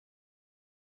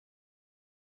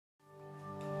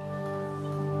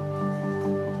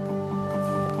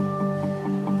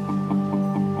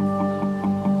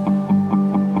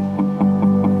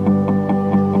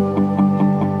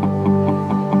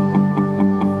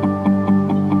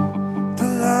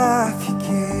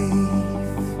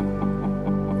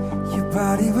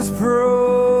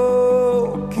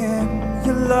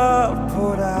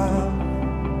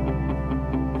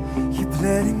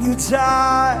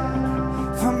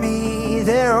died for me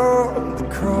there on the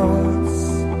cross.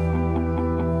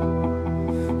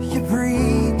 You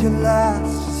breathed your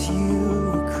last as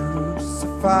you were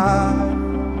crucified.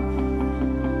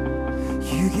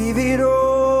 You gave it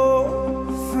all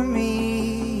for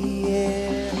me,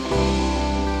 yeah.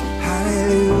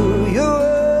 Hallelujah,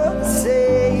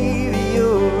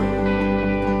 Savior.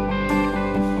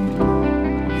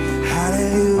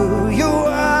 Hallelujah,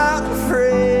 our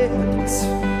friends.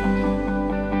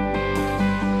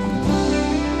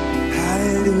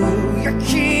 Hallelujah,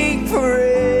 King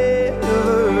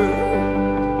forever.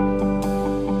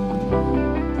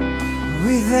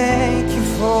 We thank you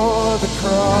for the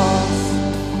cross.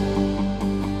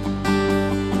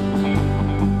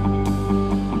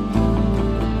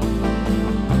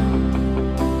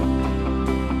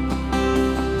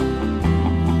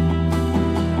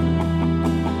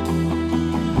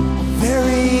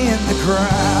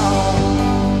 Ground,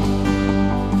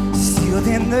 sealed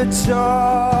in the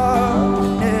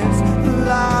darkness,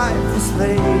 life was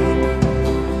laid.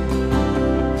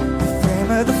 The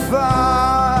flame of the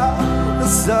Father,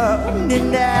 Son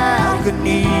in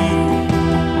agony.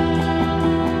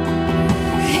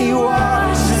 He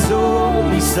watched his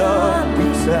only Son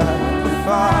be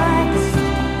sacrificed.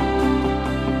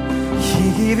 He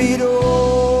gave it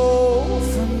all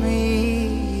for me.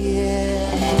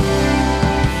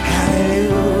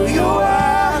 Hallelujah,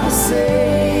 our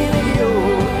Savior.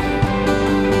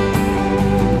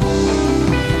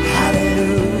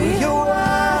 Hallelujah,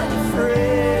 our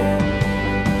friend.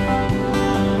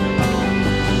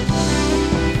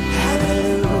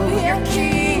 Hallelujah,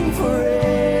 King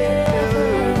forever.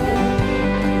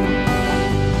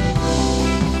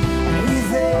 We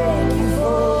thank you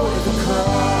for the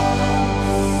cross.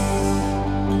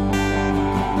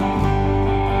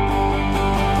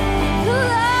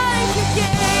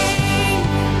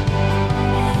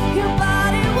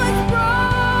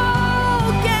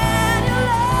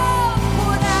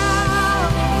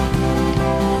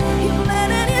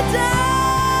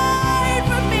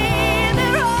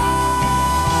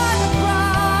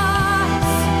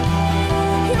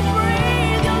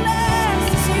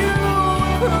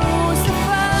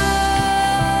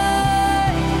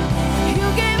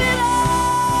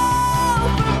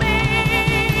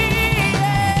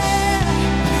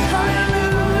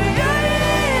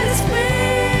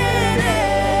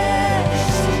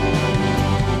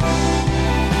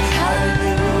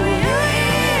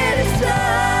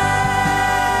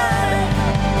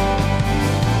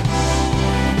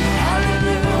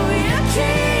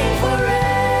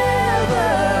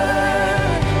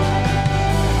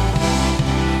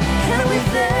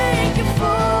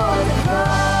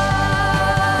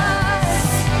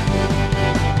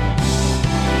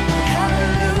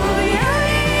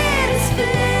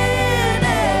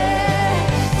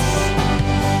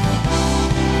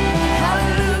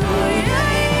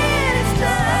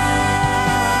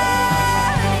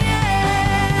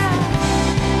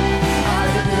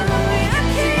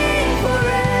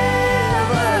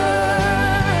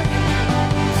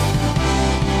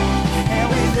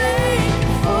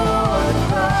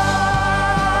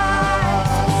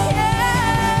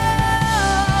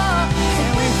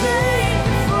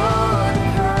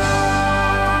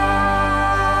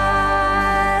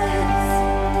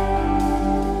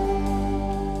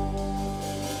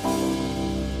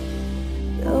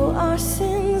 Our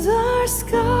sins are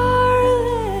scarlet.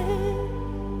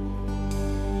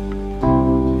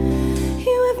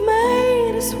 You have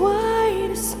made us white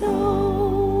as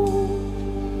snow.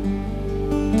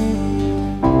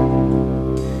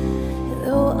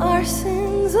 Though our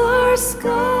sins are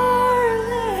scarlet,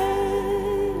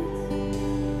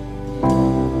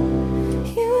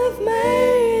 you have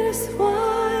made us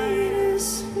white as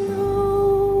snow.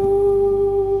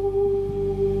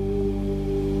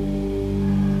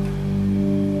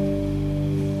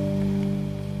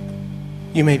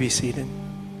 You may be seated.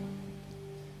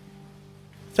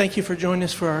 Thank you for joining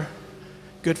us for our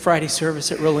Good Friday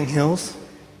service at Rolling Hills.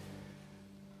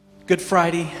 Good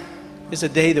Friday is a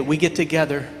day that we get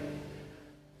together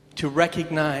to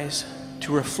recognize,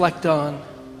 to reflect on,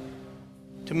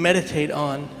 to meditate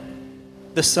on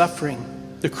the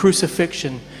suffering, the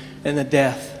crucifixion, and the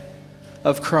death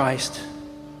of Christ,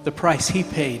 the price He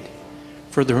paid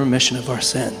for the remission of our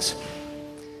sins.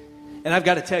 And I've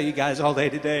got to tell you guys all day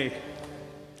today,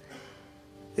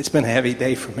 it's been a heavy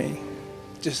day for me.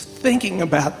 Just thinking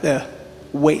about the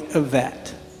weight of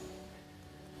that.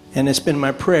 And it's been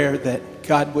my prayer that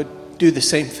God would do the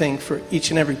same thing for each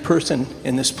and every person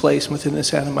in this place, within the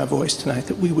sound of my voice tonight,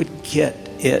 that we would get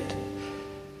it,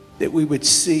 that we would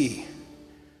see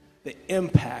the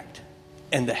impact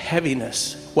and the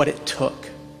heaviness, what it took.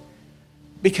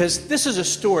 Because this is a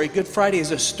story, Good Friday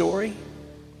is a story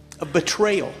of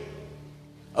betrayal,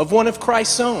 of one of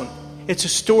Christ's own. It's a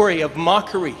story of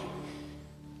mockery,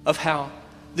 of how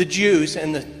the Jews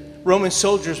and the Roman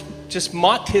soldiers just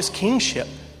mocked his kingship.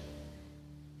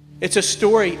 It's a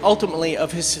story ultimately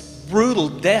of his brutal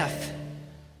death,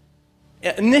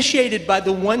 initiated by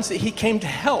the ones that he came to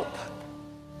help,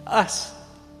 us.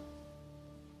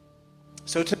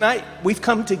 So tonight we've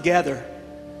come together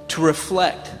to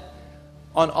reflect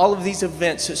on all of these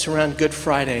events that surround Good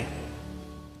Friday,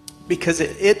 because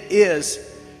it is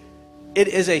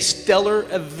a stellar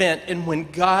event, and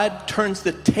when God turns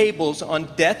the tables on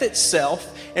death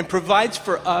itself and provides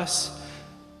for us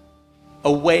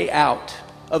a way out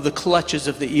of the clutches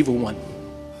of the evil one.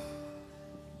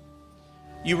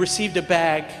 You received a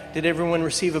bag. Did everyone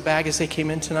receive a bag as they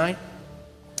came in tonight?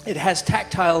 It has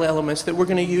tactile elements that we're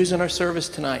going to use in our service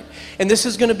tonight. And this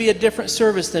is going to be a different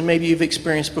service than maybe you've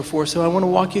experienced before, so I want to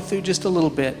walk you through just a little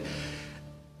bit.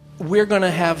 We're going to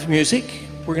have music.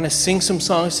 We're going to sing some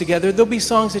songs together. There'll be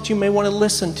songs that you may want to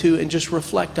listen to and just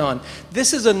reflect on.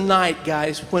 This is a night,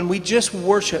 guys, when we just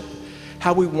worship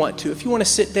how we want to. If you want to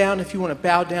sit down, if you want to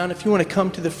bow down, if you want to come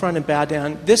to the front and bow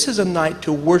down, this is a night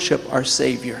to worship our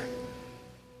Savior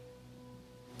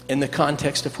in the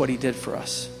context of what he did for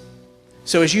us.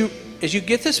 So as you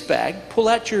get this bag, pull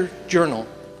out your journal.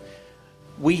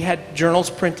 We had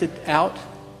journals printed out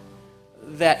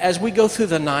that as we go through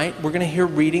the night, we're going to hear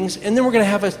readings, and then we're going to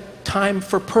have a time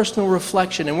for personal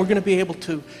reflection, and we're going to be able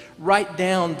to write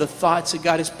down the thoughts that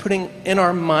God is putting in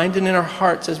our mind and in our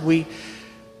hearts as we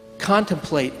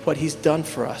contemplate what he's done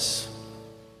for us.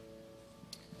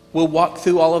 We'll walk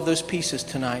through all of those pieces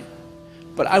tonight,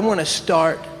 but I want to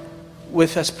start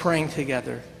with us praying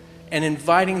together and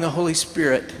inviting the Holy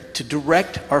Spirit to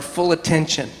direct our full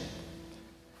attention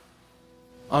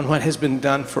on what has been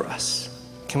done for us.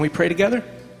 Can we pray together?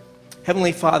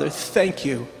 Heavenly Father, thank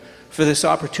you for this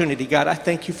opportunity. God, I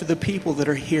thank you for the people that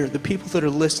are here, the people that are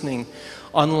listening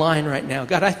online right now.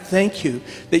 God, I thank you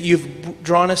that you've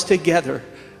drawn us together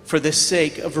for the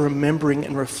sake of remembering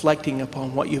and reflecting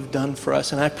upon what you've done for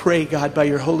us. And I pray, God, by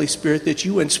your Holy Spirit, that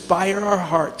you inspire our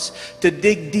hearts to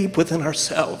dig deep within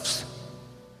ourselves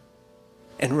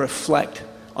and reflect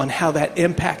on how that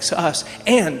impacts us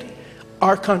and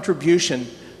our contribution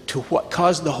to what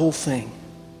caused the whole thing.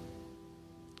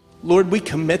 Lord, we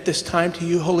commit this time to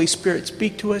you. Holy Spirit,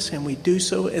 speak to us, and we do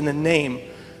so in the name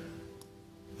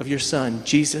of your Son,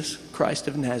 Jesus Christ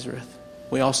of Nazareth.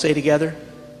 We all say together,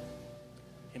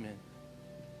 amen.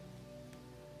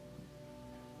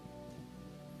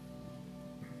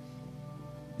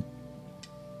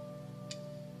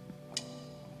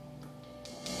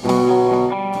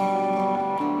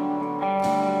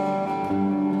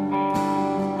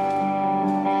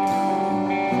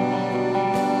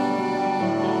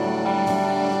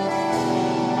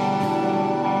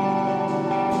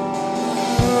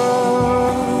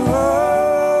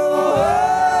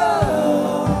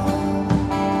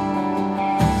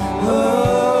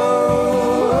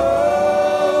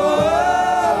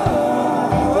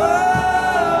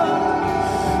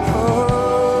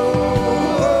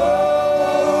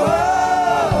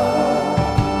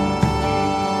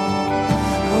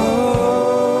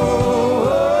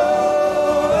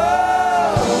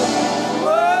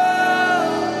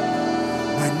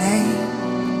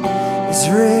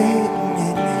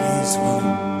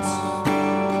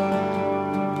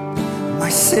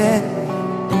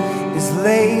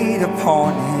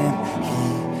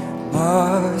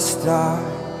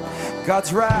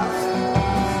 God's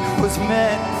wrath was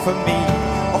meant for me.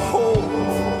 A hope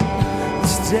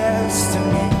was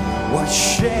destiny. What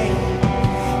shame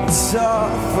and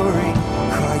suffering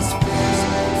Christ bears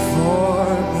for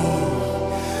me.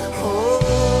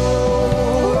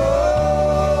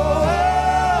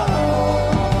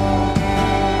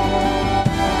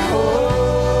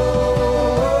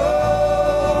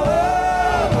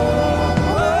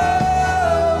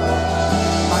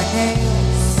 My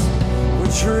nails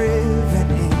were driven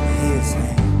in his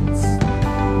hands.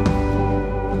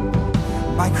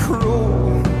 My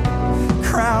cruel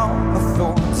crown of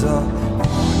thorns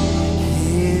upon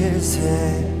his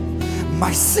head.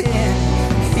 My sin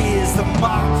is the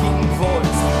mocking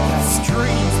voice that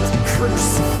screams,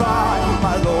 crucify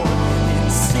my Lord. In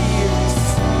tears,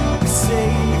 the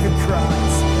Savior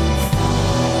cries,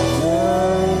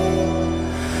 Father,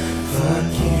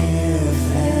 forgive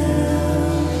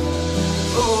them.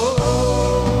 Oh.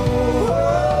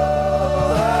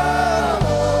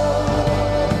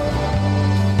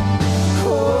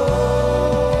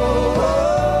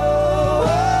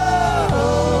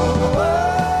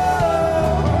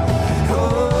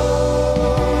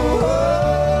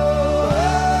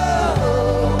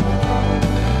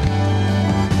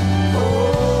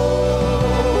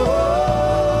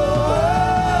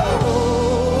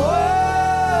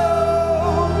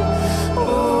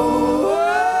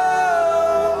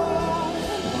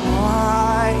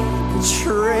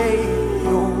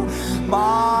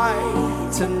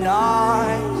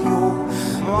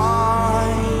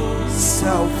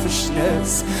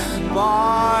 weakness,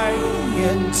 my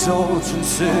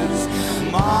indulgences,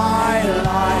 my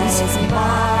lies,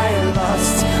 my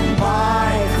lust,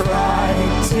 my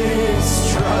pride,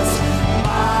 distrust,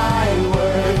 my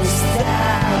words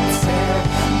that tear,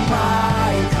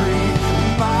 my greed,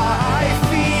 my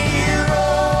fear,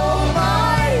 oh,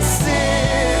 my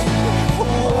sin,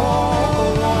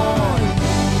 all on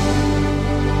you.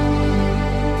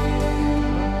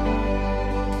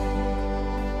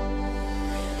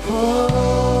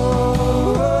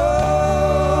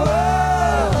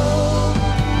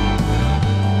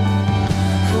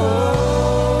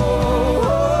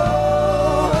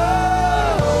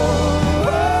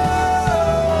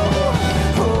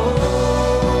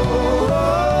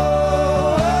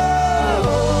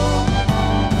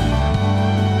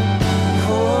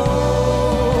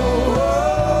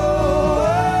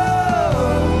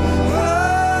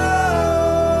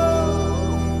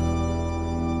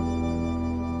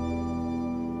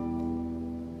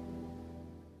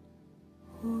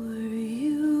 Were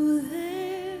you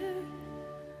there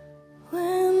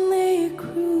when they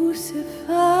crucified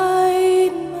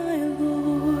my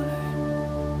Lord?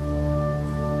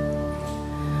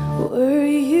 Were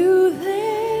you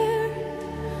there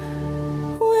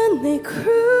when they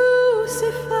crucified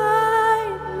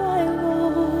my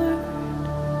Lord?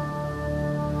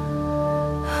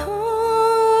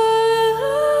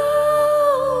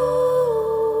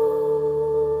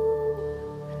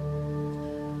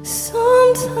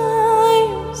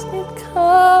 Sometimes it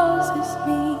causes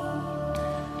me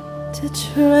to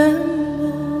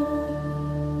tremble,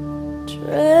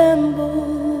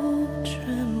 tremble,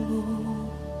 tremble.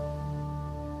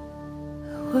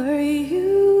 Were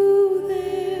you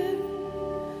there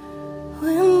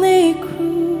when they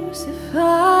crucified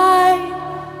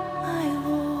my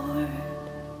Lord?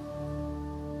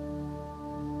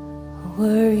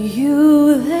 Were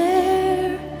you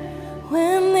there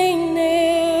when they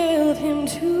nailed him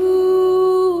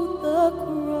to the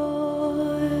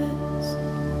cross?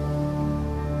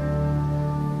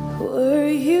 Were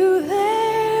you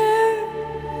there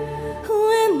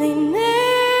when they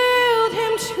nailed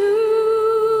him to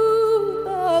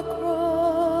the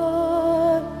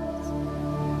cross?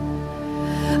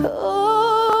 Oh,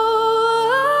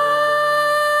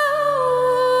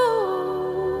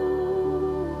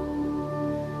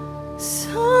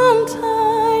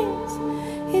 sometimes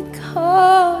it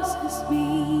causes me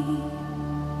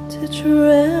to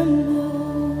tremble,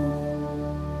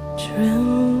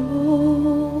 tremble,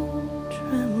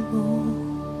 tremble.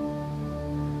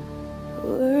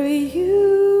 Were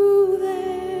you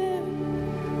there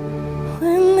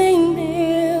when they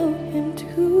nailed him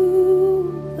to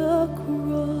the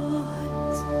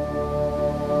cross?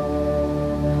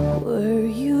 Were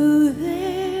you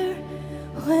there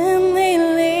when they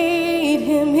laid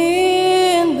him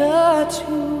in the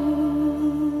tomb?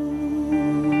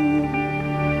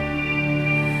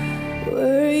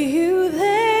 Were you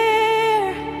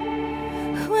there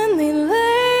when they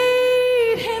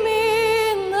laid him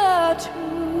in the tomb?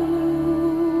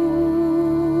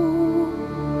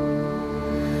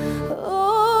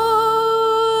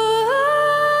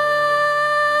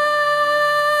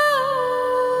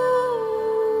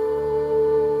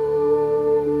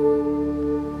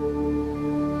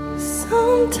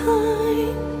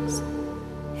 Sometimes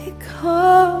it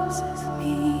causes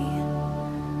me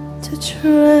to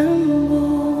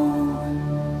tremble,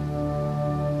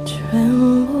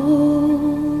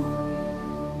 tremble,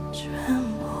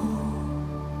 tremble.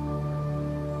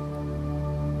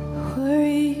 Were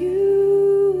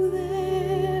you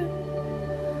there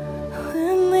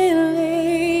when they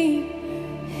laid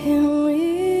him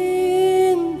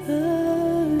in the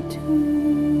tomb?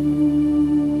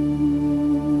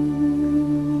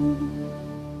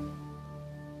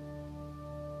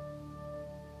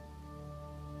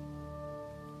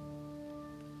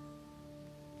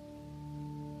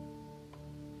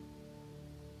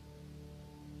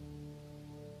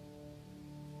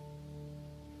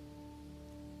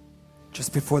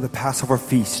 Just before the Passover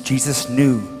feast, Jesus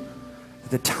knew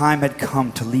that the time had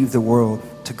come to leave the world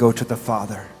to go to the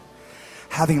Father.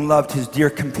 Having loved his dear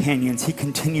companions, he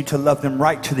continued to love them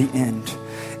right to the end.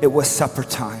 It was supper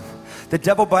time. The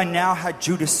devil by now had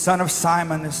Judas, son of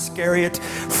Simon Iscariot,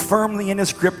 firmly in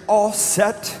his grip, all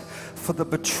set for the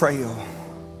betrayal.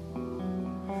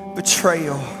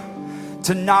 Betrayal,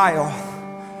 denial,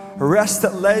 arrest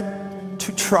that led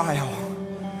to trial,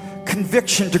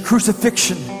 conviction to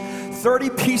crucifixion, 30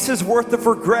 pieces worth of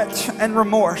regret and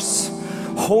remorse,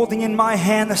 holding in my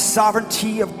hand the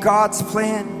sovereignty of God's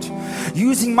plan,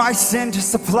 using my sin to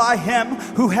supply him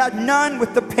who had none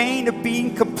with the pain of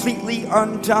being completely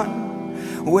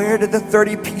undone. Where did the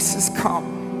 30 pieces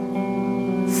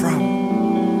come from?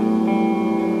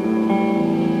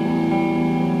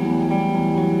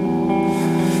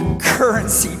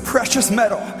 Currency, precious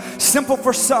metal, simple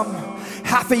for some,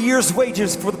 half a year's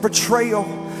wages for the betrayal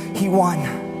he won.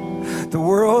 The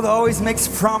world always makes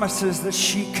promises that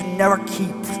she can never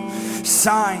keep.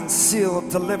 Signed, sealed,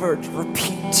 delivered,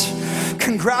 repeat.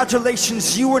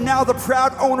 Congratulations, you are now the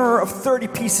proud owner of 30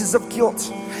 pieces of guilt.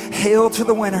 Hail to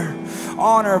the winner.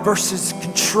 Honor versus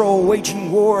control,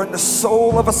 waging war in the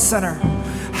soul of a sinner.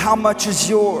 How much is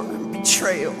your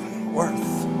betrayal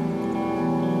worth?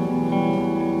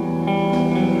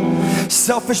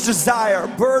 Selfish desire,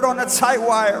 bird on a tight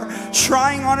wire,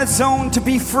 trying on its own to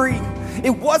be free.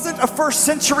 It wasn't a first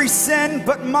century sin,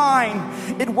 but mine.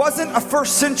 It wasn't a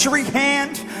first century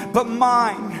hand, but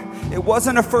mine. It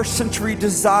wasn't a first century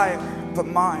desire, but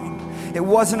mine. It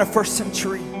wasn't a first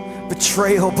century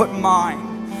betrayal, but mine.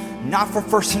 Not for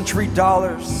first century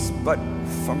dollars, but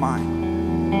for mine.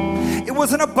 It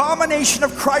was an abomination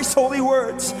of Christ's holy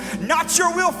words. Not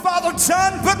your will, Father,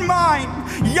 done, but mine.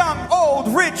 Young,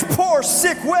 old, rich, poor,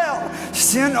 sick, well.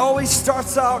 Sin always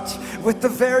starts out with the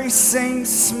very same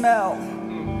smell.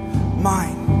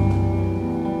 Mine.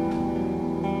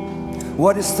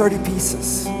 What is 30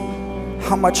 pieces?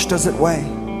 How much does it weigh?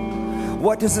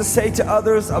 What does it say to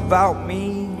others about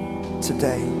me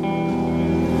today?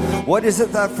 What is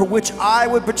it that for which I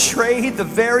would betray the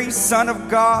very Son of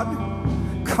God?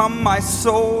 Come my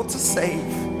soul to save.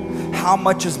 How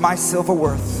much is my silver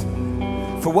worth?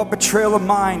 For what betrayal of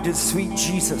mine did sweet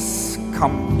Jesus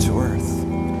come to earth?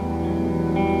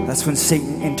 That's when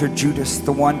Satan entered Judas,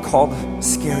 the one called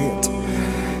Iscariot.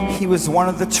 He was one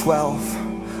of the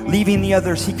 12. Leaving the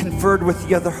others, he conferred with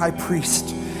the other high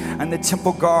priest and the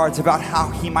temple guards about how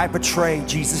he might betray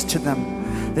Jesus to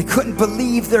them. They couldn't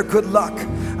believe their good luck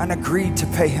and agreed to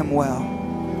pay him well.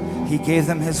 He gave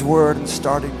them his word and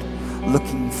started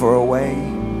looking for a way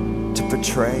to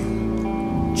betray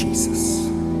Jesus.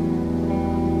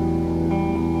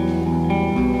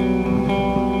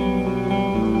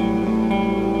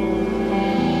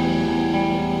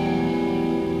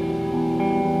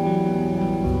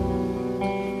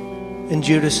 In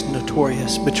Judas'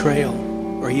 notorious betrayal,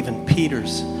 or even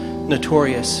Peter's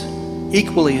notorious,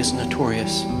 equally as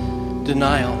notorious,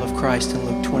 denial of Christ in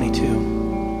Luke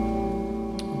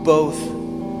 22, both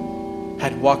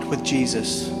had walked with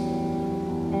Jesus.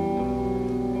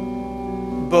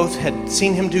 Both had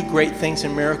seen him do great things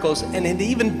and miracles, and had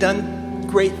even done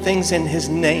great things in his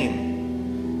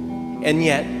name. And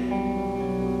yet,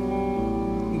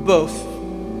 both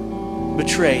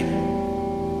betrayed,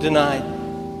 denied.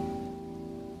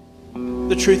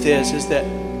 The truth is that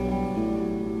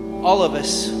all of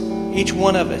us, each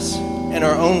one of us, in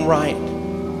our own right,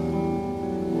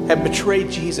 have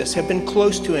betrayed Jesus, have been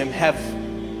close to him, have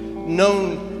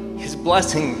known his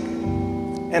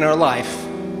blessing in our life,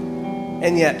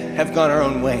 and yet have gone our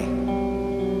own way.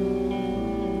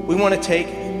 We want to take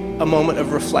a moment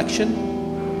of reflection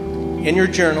in your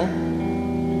journal.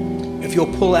 If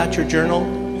you'll pull out your journal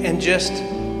and just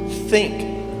think,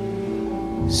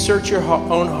 search your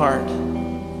own heart.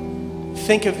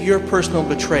 Think of your personal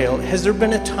betrayal. Has there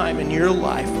been a time in your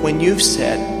life when you've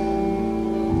said,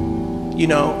 you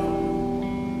know,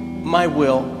 my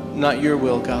will, not your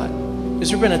will, God? Has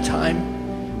there been a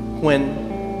time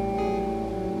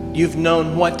when you've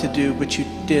known what to do, but you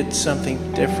did something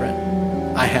different?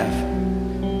 I have.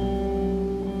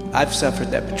 I've suffered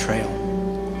that betrayal.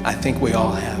 I think we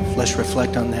all have. Let's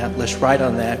reflect on that. Let's write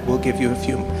on that. We'll give you a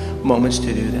few moments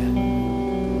to do that.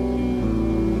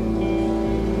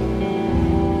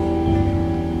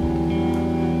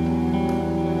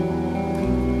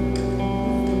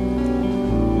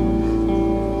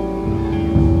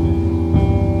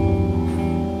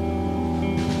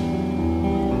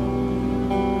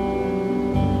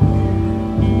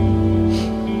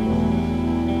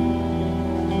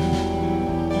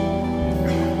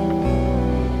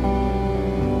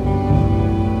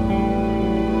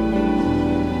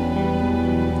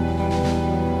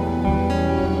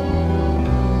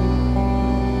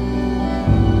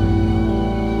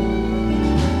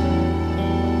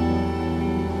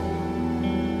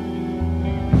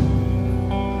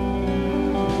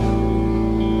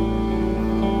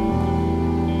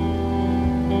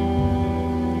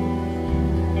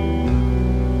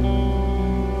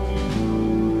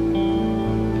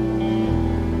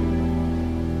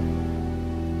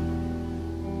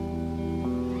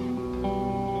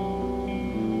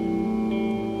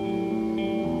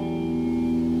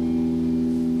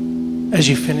 As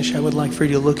you finish, I would like for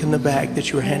you to look in the bag that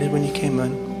you were handed when you came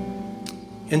in.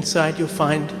 Inside, you'll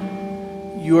find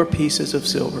your pieces of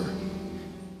silver.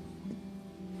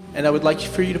 And I would like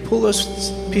for you to pull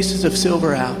those pieces of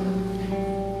silver out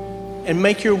and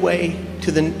make your way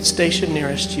to the station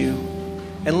nearest you.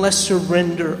 And let's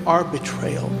surrender our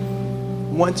betrayal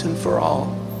once and for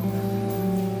all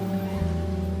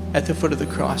at the foot of the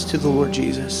cross to the Lord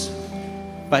Jesus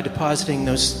by depositing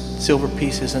those silver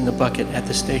pieces in the bucket at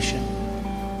the station.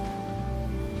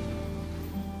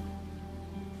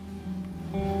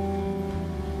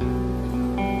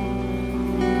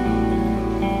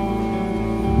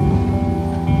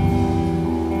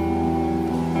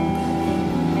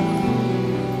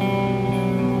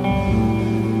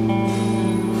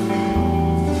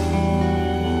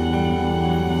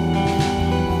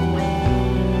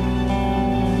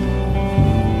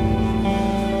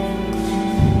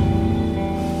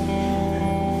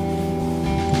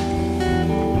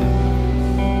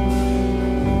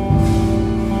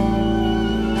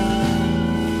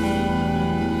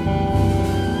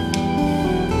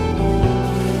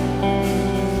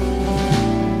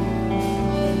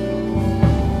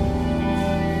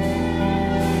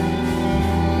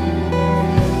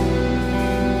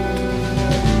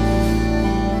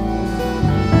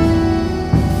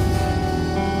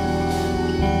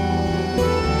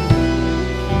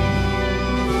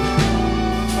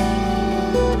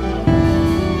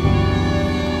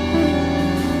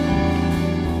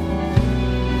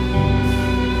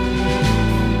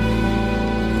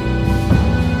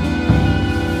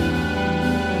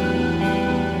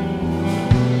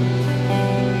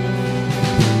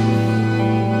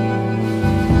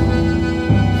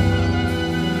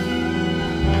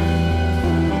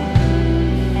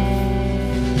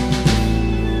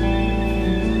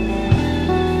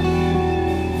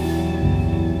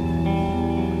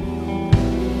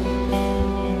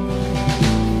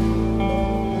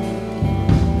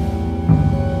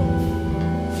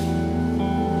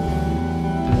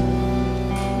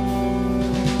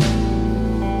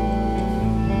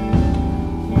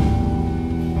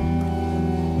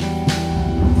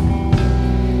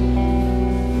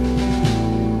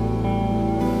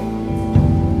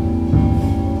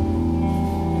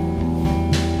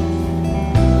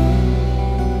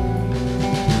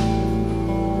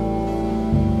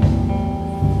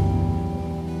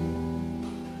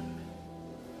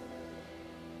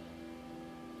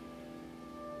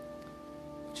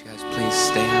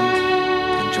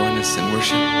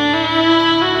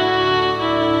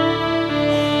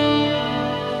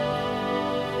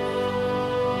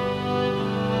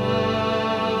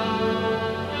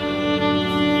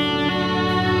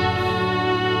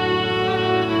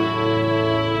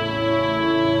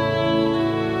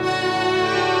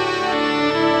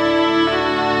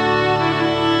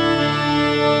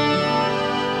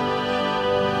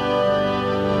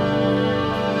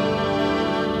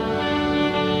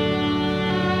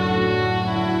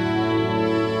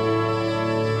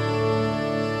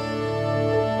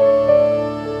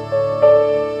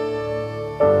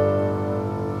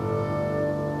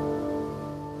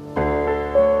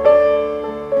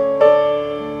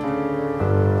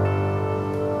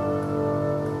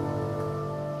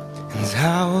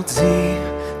 How deep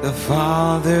the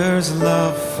Father's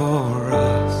love for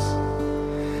us,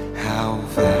 how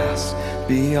vast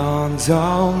beyond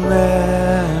all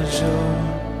measure,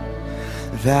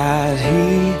 that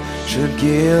He should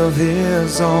give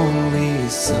His only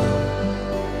Son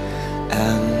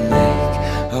and make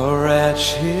a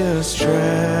wretch His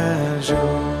treasure.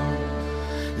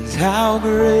 And how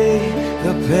great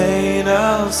the pain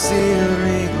of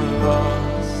searing loss,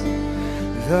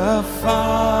 the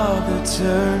Father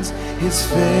turns His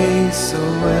face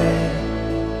away,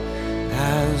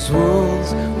 as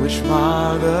wounds which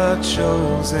mar the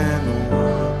chosen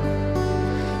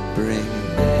one bring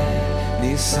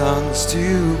many sons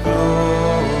to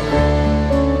glory.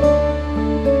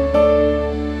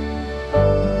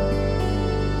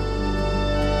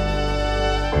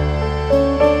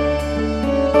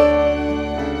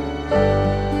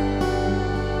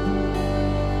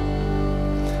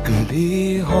 And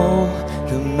behold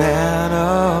the man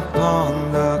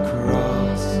upon the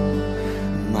cross,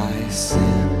 my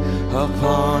sin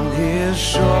upon His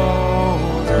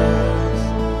shoulders.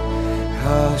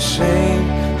 Ashamed,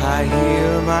 I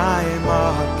hear my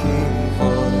mocking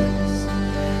voice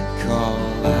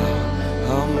call out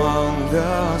among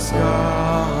the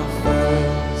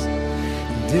scoffers.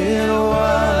 And it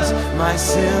was my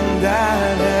sin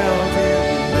that held Him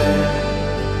there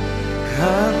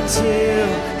until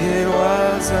it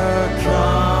was accomplished.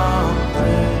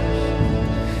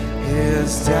 His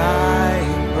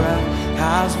dying breath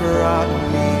has brought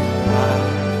me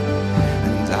life,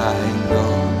 and I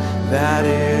know that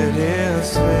it is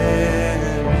is finished.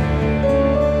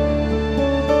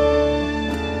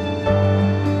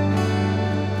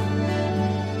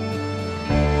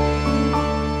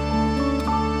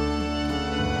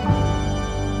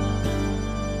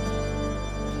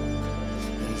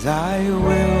 And I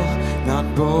will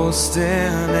not boast in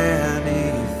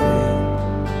anything,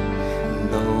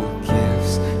 no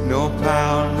gifts, no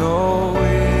power, no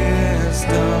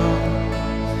wisdom,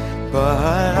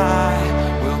 but I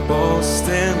will boast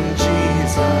in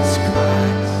Jesus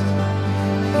Christ,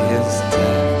 his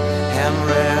death and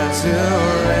resurrection.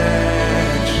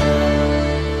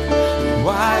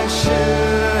 Why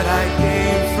should I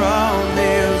gain from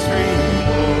his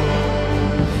reward?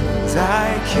 And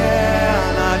I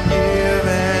cannot give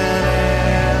an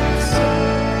answer,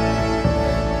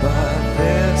 but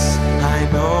this I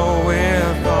know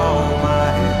with all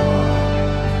my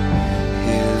heart,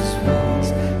 his wounds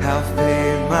have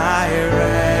paid my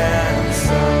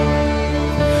ransom.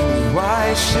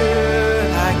 Why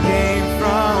should I gain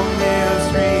from his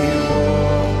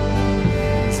reward?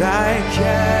 I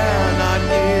cannot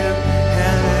give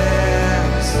an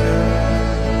answer,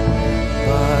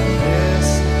 but this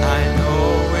I know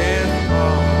with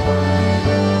all my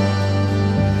heart,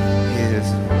 his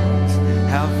wounds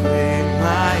have paid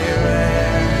my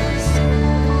ransom.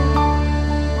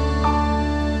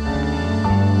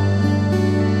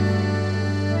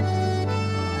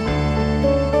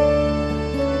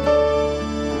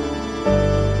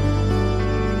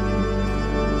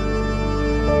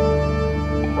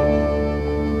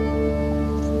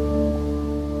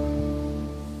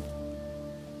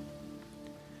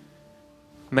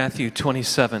 Matthew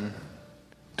 27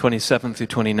 through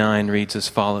 29 reads as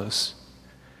follows.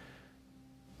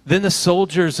 Then the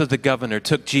soldiers of the governor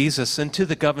took Jesus into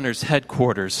the governor's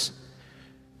headquarters,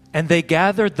 and they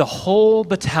gathered the whole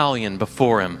battalion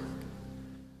before him.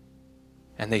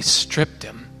 And they stripped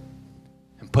him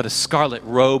and put a scarlet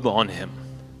robe on him.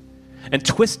 And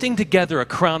twisting together a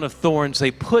crown of thorns,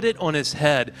 they put it on his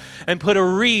head and put a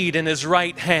reed in his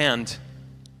right hand.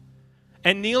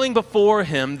 And kneeling before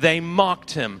him, they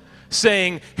mocked him,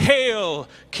 saying, "Hail,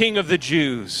 King of the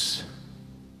Jews!"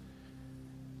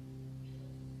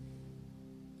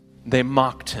 They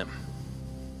mocked him.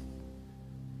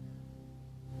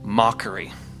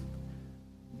 Mockery.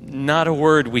 Not a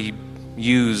word we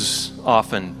use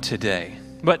often today.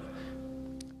 But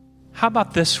how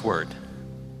about this word?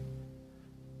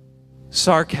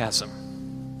 Sarcasm.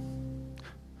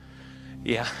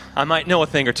 Yeah, I might know a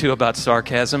thing or two about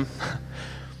sarcasm.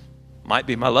 Might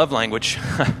be my love language.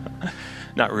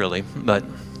 Not really, but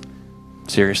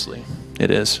seriously,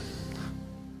 it is.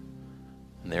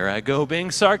 And there I go being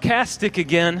sarcastic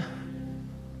again.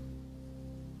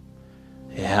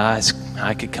 Yeah,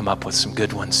 I could come up with some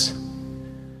good ones.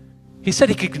 He said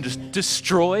he could just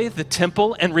destroy the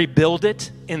temple and rebuild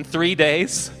it in 3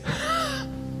 days.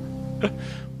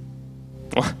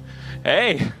 Well,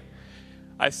 hey,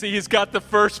 I see he's got the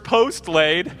first post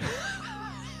laid.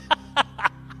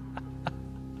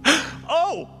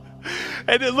 Oh,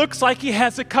 and it looks like he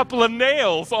has a couple of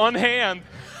nails on hand.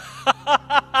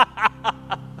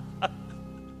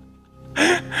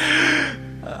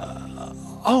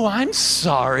 Oh, I'm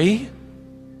sorry.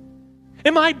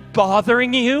 Am I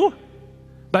bothering you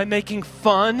by making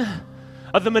fun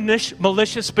of the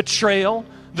malicious betrayal,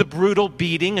 the brutal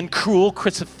beating and cruel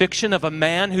crucifixion of a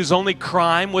man whose only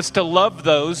crime was to love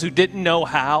those who didn't know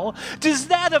how? Does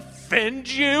that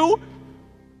offend you?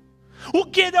 Well,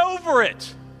 get over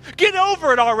it. Get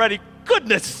over it already.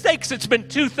 Goodness sakes, it's been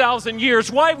 2,000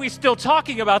 years. Why are we still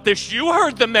talking about this? You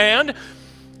heard the man.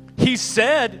 He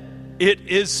said, "It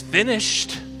is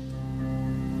finished."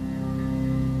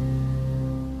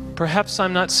 Perhaps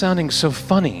I'm not sounding so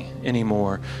funny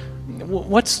anymore.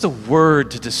 What's the word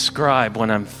to describe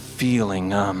what I'm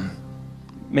feeling?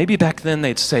 Maybe back then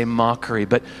they'd say mockery,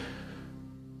 but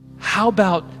how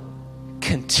about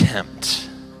contempt?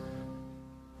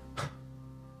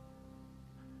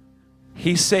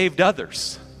 He saved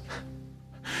others.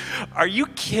 Are you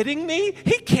kidding me?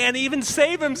 He can't even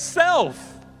save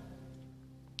himself.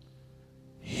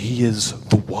 He is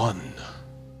the one.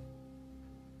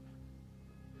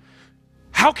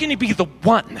 How can he be the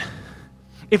one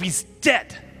if he's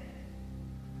dead?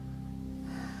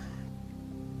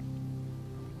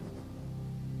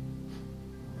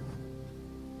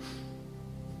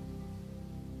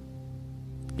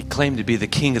 He claimed to be the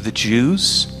king of the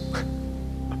Jews.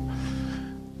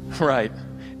 Right.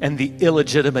 And the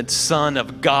illegitimate son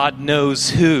of God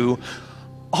knows who.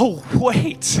 Oh,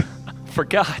 wait.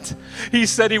 Forgot. He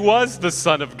said he was the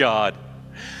son of God.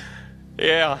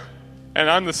 Yeah.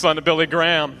 And I'm the son of Billy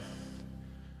Graham.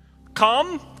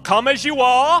 Come come as you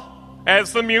are,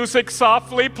 as the music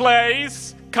softly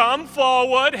plays. Come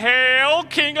forward, hail,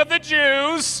 King of the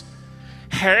Jews.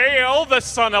 Hail, the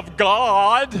Son of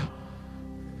God.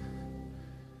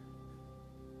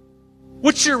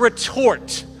 What's your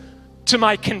retort to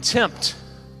my contempt?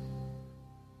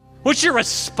 What's your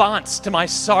response to my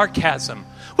sarcasm?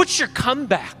 What's your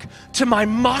comeback to my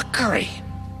mockery?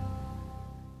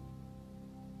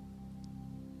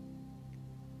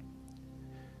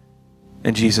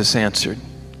 And Jesus answered,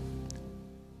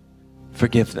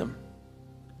 forgive them,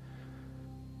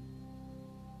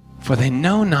 for they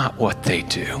know not what they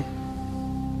do.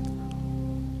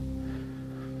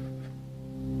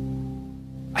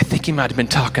 I think he might have been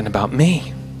talking about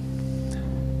me.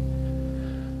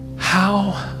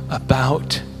 How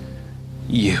about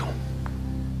you?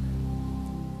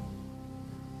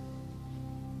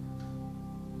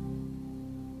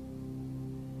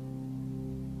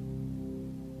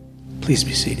 Please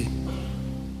be seated.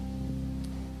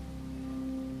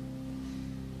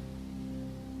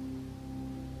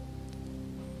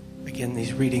 Again,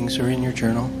 these readings are in your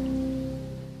journal.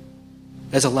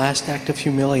 As a last act of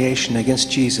humiliation against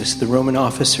Jesus, the Roman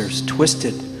officers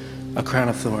twisted a crown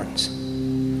of thorns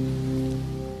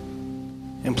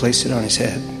and placed it on his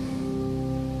head.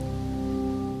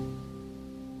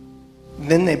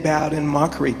 Then they bowed in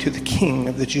mockery to the King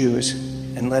of the Jews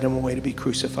and led him away to be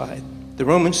crucified. The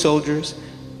Roman soldiers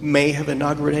may have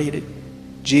inaugurated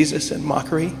Jesus in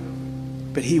mockery,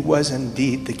 but he was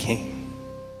indeed the king.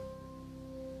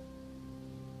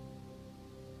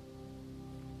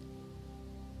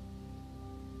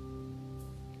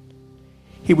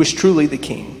 He was truly the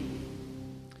king.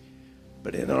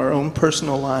 But in our own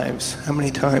personal lives, how many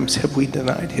times have we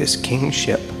denied his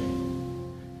kingship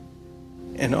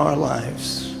in our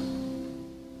lives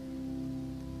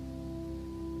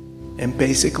and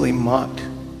basically mocked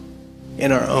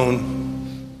in our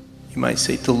own, you might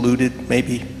say, deluded,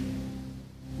 maybe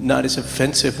not as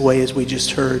offensive way as we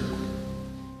just heard,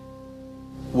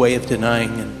 way of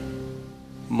denying and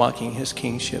mocking his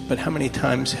kingship? But how many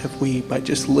times have we, by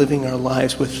just living our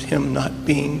lives with him not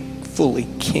being fully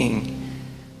king,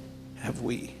 have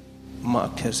we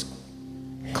mocked his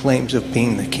claims of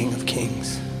being the King of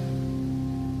Kings?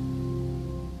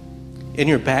 In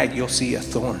your bag, you'll see a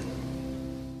thorn.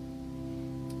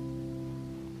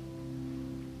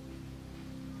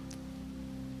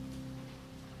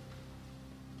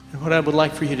 And what I would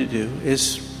like for you to do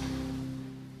is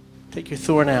take your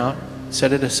thorn out,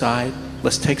 set it aside.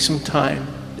 Let's take some time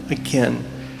again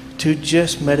to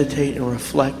just meditate and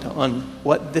reflect on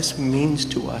what this means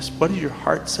to us. What is your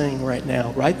heart saying right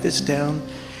now? Write this down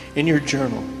in your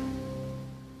journal.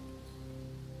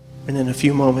 And in a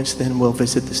few moments, then we'll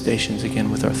visit the stations again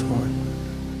with our thorn.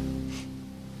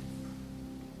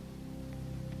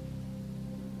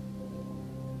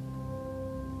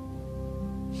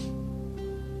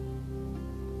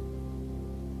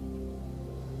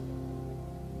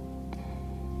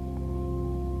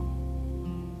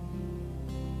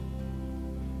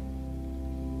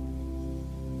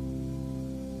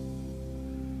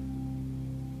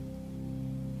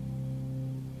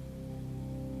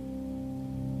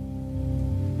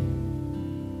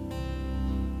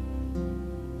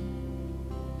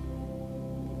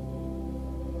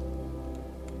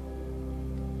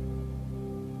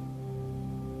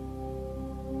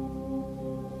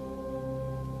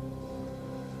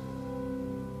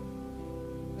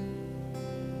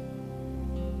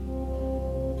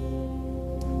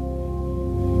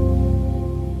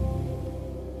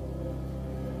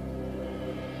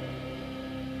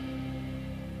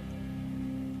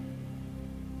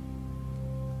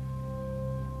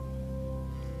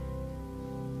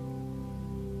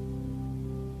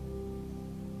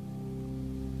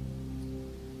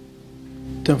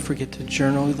 Don't forget to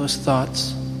journal those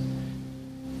thoughts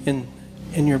in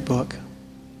your book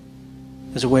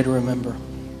as a way to remember.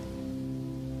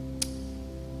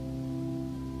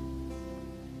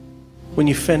 When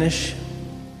you finish,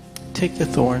 take the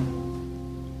thorn,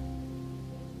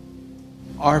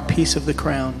 our piece of the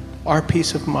crown, our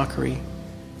piece of mockery,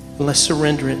 and let's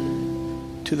surrender it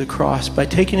to the cross by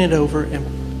taking it over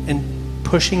and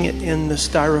pushing it in the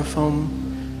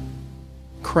styrofoam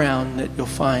crown that you'll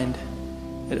find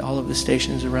at all of the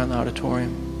stations around the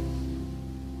auditorium.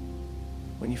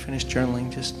 When you finish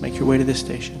journaling, just make your way to the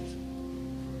stations.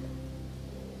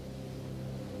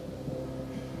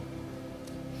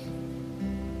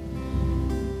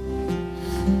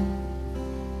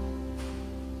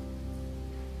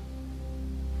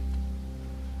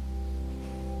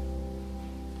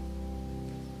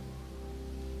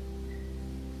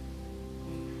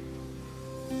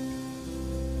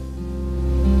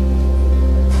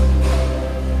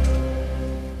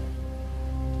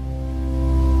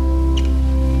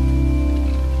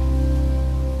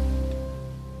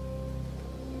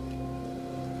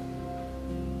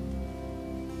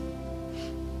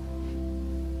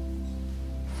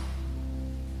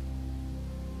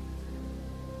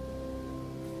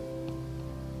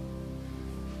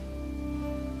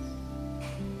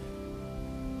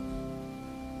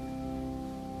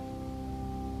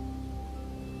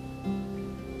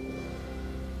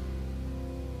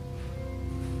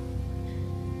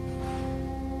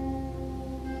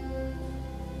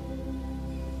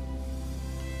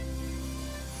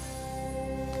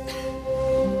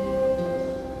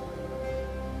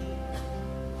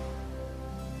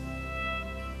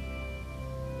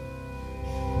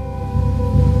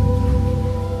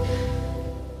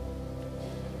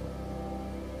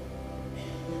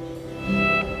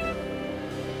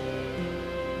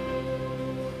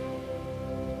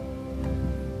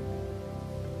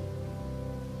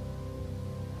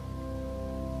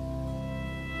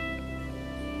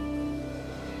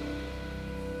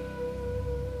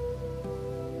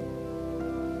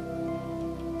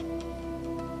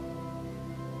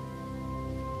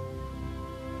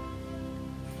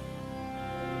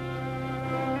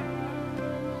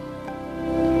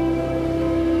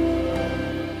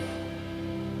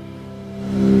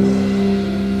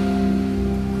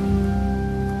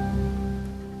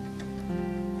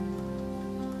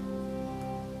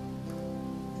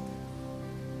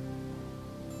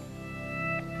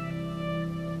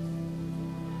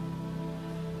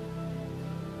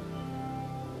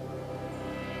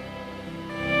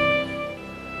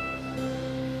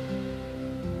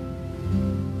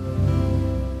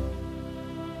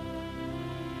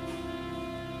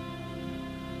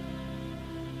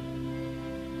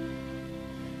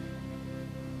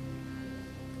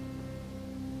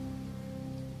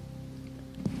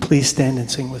 please stand and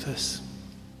sing with us.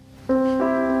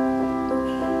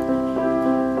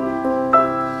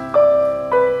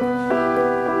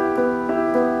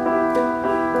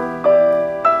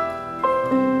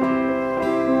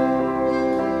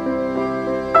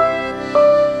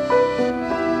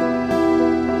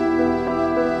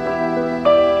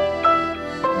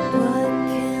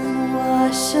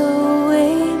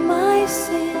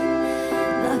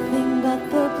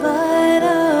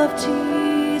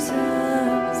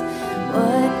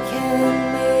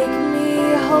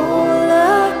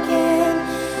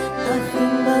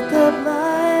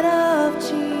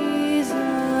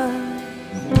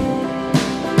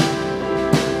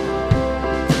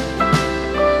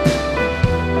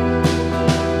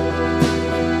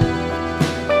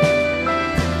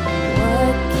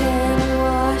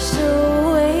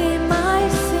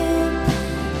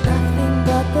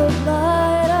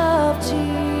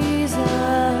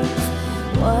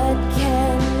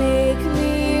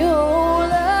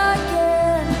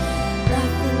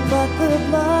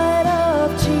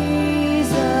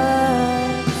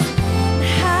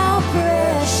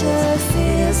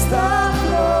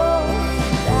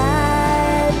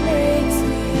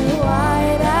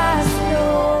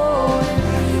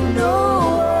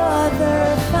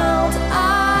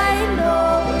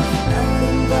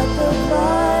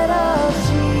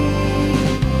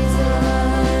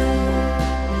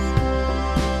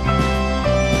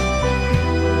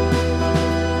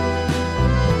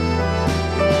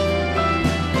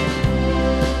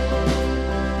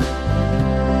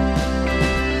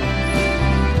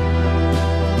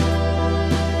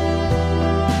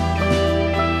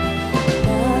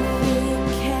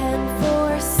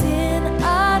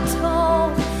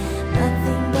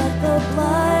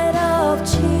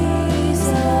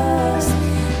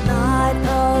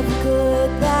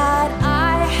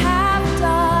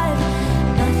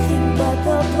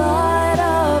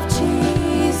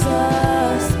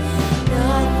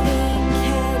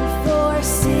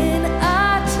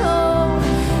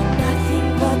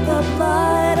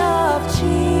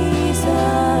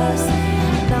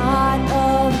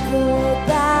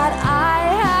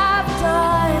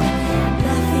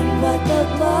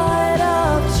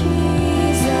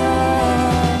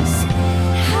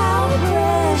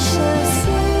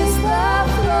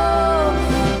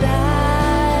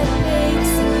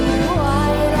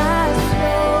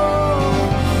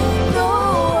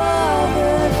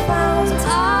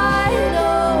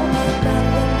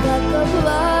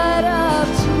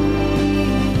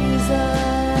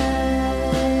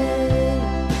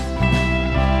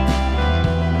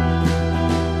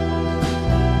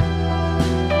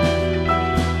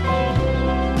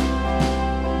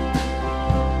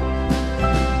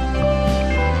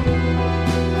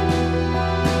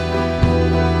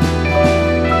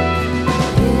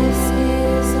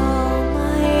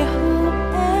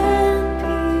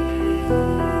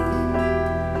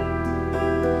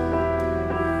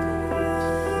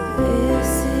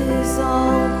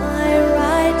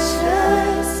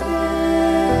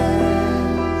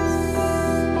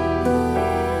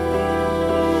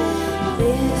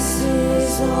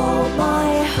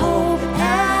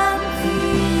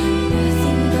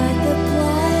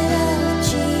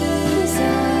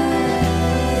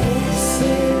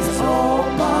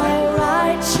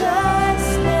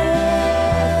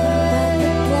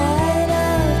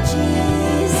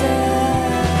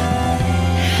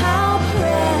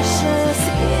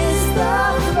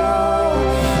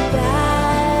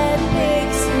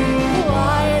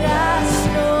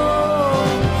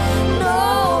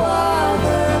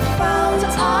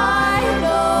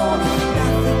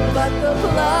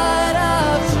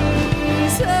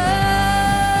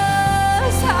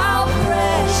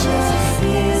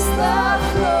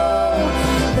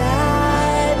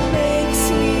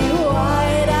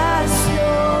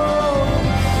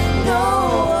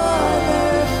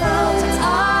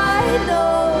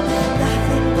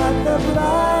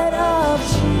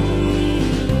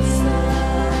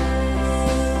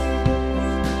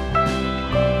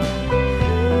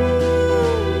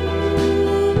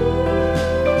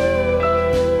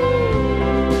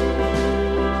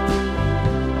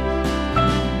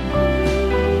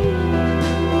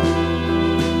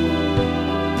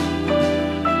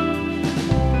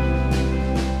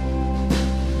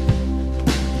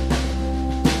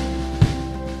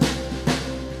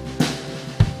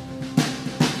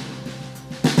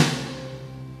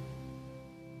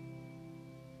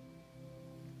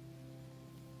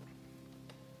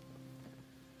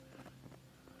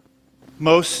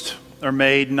 Most are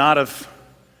made not of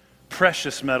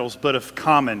precious metals, but of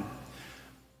common.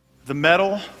 The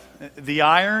metal, the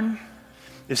iron,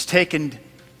 is taken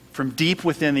from deep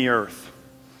within the earth.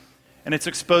 And it's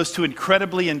exposed to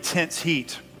incredibly intense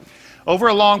heat. Over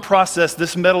a long process,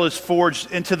 this metal is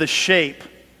forged into the shape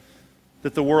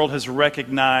that the world has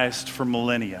recognized for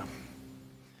millennia.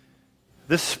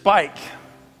 This spike,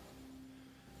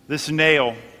 this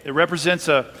nail, it represents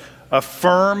a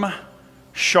firm,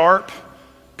 sharp,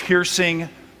 piercing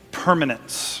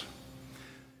permanence.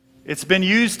 It's been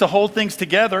used to hold things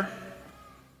together.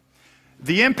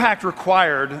 The impact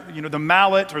required, the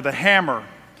mallet or the hammer,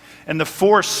 and the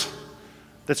force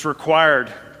that's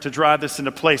required to drive this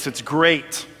into place, it's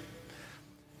great.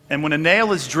 And when a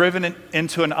nail is driven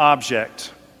into an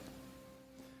object,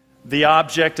 the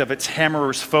object of its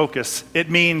hammerer's focus, it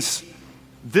means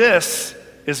this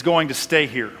is going to stay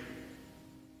here.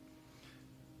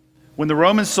 When the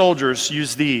Roman soldiers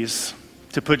used these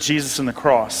to put Jesus on the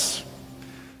cross,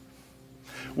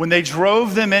 when they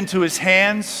drove them into his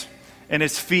hands and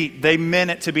his feet, they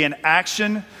meant it to be an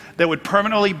action that would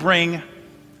permanently bring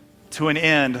to an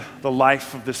end the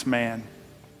life of this man.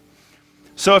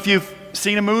 So if you've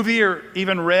seen a movie or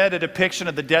even read a depiction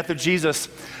of the death of Jesus,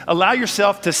 allow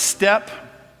yourself to step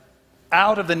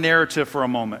out of the narrative for a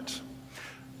moment.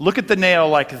 Look at the nail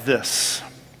like this.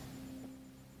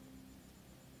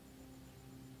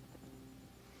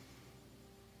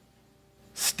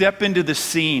 Step into the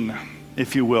scene,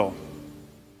 if you will.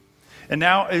 And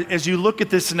now, as you look at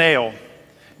this nail,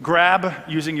 grab,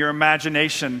 using your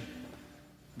imagination,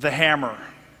 the hammer,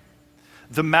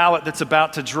 the mallet that's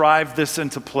about to drive this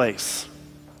into place.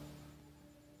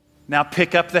 Now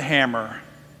pick up the hammer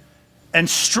and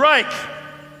strike.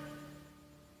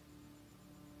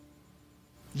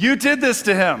 You did this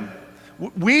to him.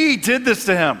 We did this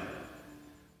to him.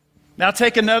 Now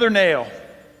take another nail.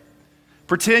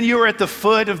 Pretend you are at the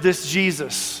foot of this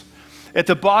Jesus, at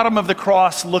the bottom of the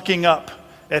cross looking up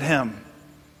at him.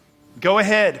 Go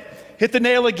ahead, hit the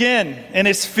nail again in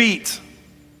his feet.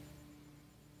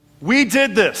 We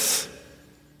did this.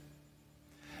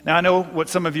 Now I know what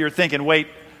some of you are thinking. Wait,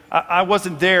 I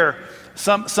wasn't there.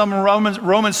 Some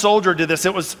Roman soldier did this.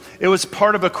 It was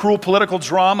part of a cruel political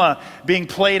drama being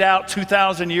played out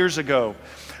 2,000 years ago.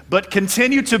 But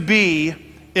continue to be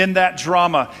in that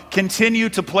drama. Continue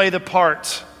to play the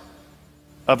part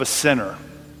of a sinner,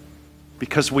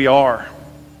 because we are.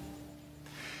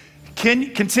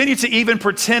 Continue to even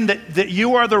pretend that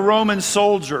you are the Roman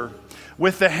soldier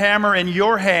with the hammer in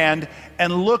your hand,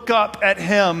 and look up at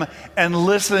him and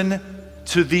listen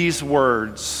to these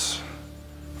words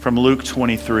from Luke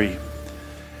 23.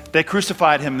 They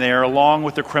crucified him there along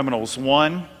with the criminals,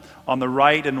 one on the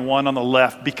right and one on the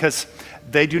left, because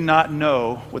they do not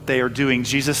know what they are doing.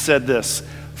 Jesus said this,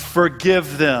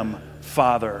 "Forgive them,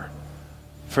 Father,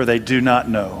 for they do not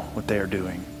know what they are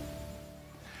doing."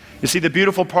 You see, the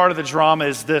beautiful part of the drama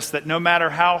is this, that no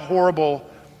matter how horrible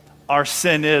our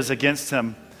sin is against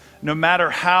him, no matter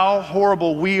how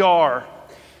horrible we are,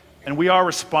 and we are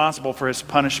responsible for his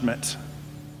punishment,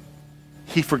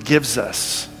 he forgives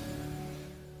us.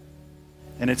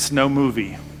 And it's no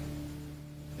movie.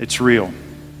 It's real.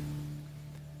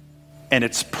 And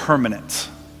it's permanent.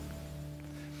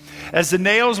 As the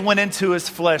nails went into his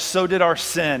flesh, so did our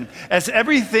sin. As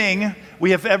everything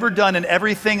we have ever done and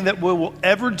everything that we will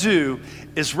ever do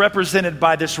is represented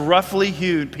by this roughly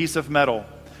hewn piece of metal,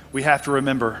 we have to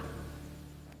remember,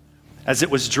 as it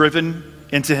was driven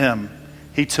into him,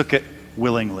 he took it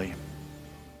willingly.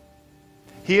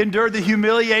 He endured the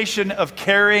humiliation of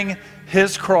carrying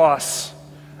his cross,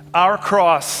 our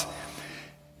cross.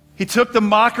 He took the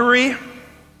mockery.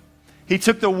 He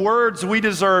took the words we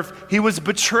deserve. He was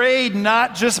betrayed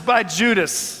not just by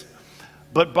Judas,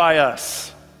 but by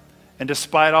us. And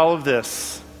despite all of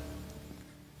this,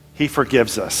 he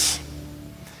forgives us.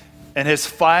 And his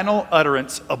final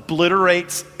utterance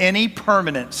obliterates any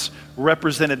permanence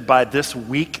represented by this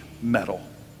weak metal.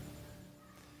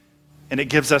 And it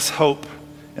gives us hope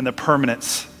in the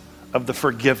permanence of the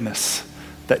forgiveness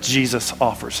that Jesus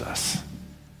offers us.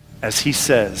 As he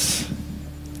says,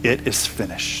 "It is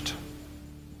finished."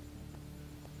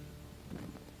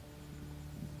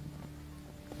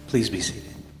 Please be seated.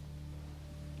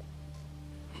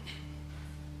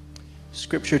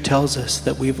 Scripture tells us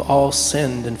that we've all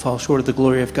sinned and fall short of the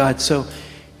glory of God. So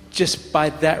just by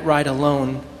that right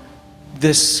alone,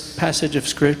 this passage of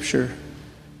Scripture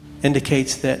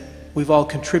indicates that we've all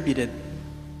contributed.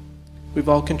 We've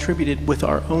all contributed with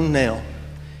our own nail.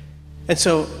 And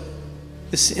so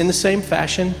in the same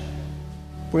fashion,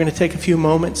 we're going to take a few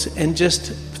moments and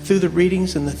just through the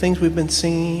readings and the things we've been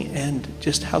singing and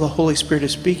just how the Holy Spirit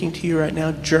is speaking to you right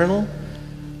now, journal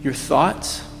your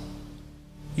thoughts,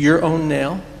 your own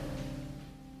nail.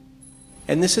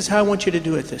 And this is how I want you to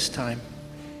do it this time.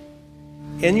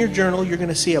 In your journal, you're going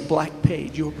to see a black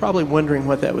page. You were probably wondering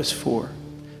what that was for.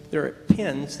 There are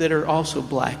pens that are also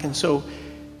black. And so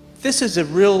this is a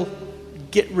real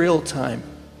get real time.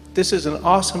 This is an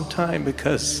awesome time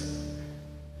because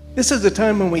this is the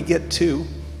time when we get to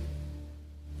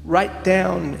write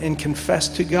down and confess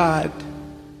to God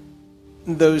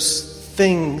those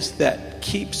things that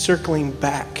keep circling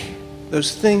back,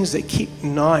 those things that keep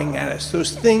gnawing at us,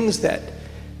 those things that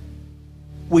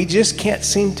we just can't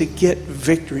seem to get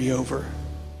victory over.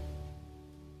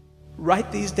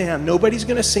 Write these down. Nobody's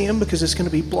going to see them because it's going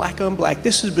to be black on black.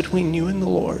 This is between you and the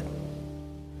Lord.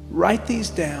 Write these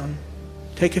down.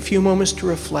 Take a few moments to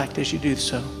reflect as you do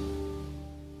so.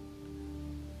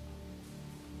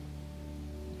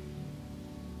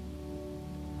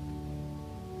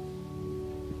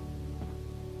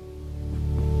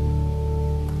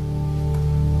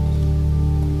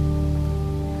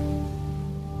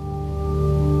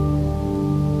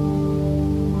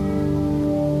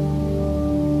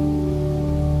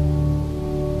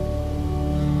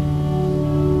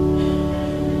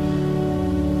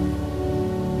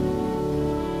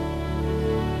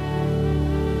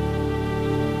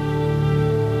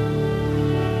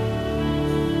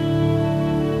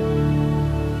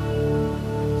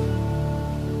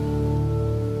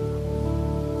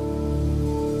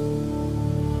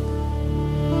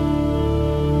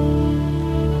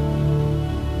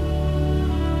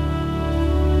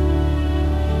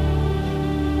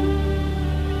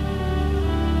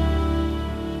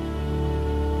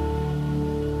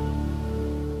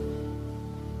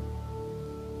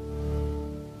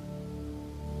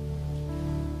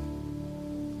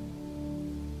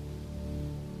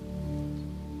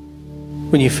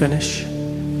 When you finish,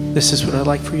 this is what I'd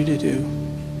like for you to do.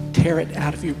 Tear it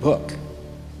out of your book.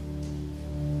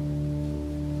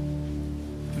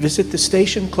 Visit the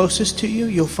station closest to you.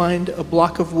 You'll find a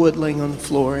block of wood laying on the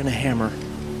floor and a hammer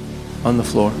on the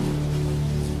floor.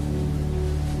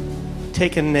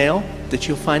 Take a nail that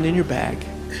you'll find in your bag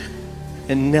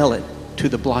and nail it to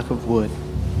the block of wood.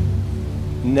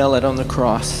 Nail it on the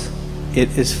cross.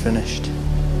 It is finished.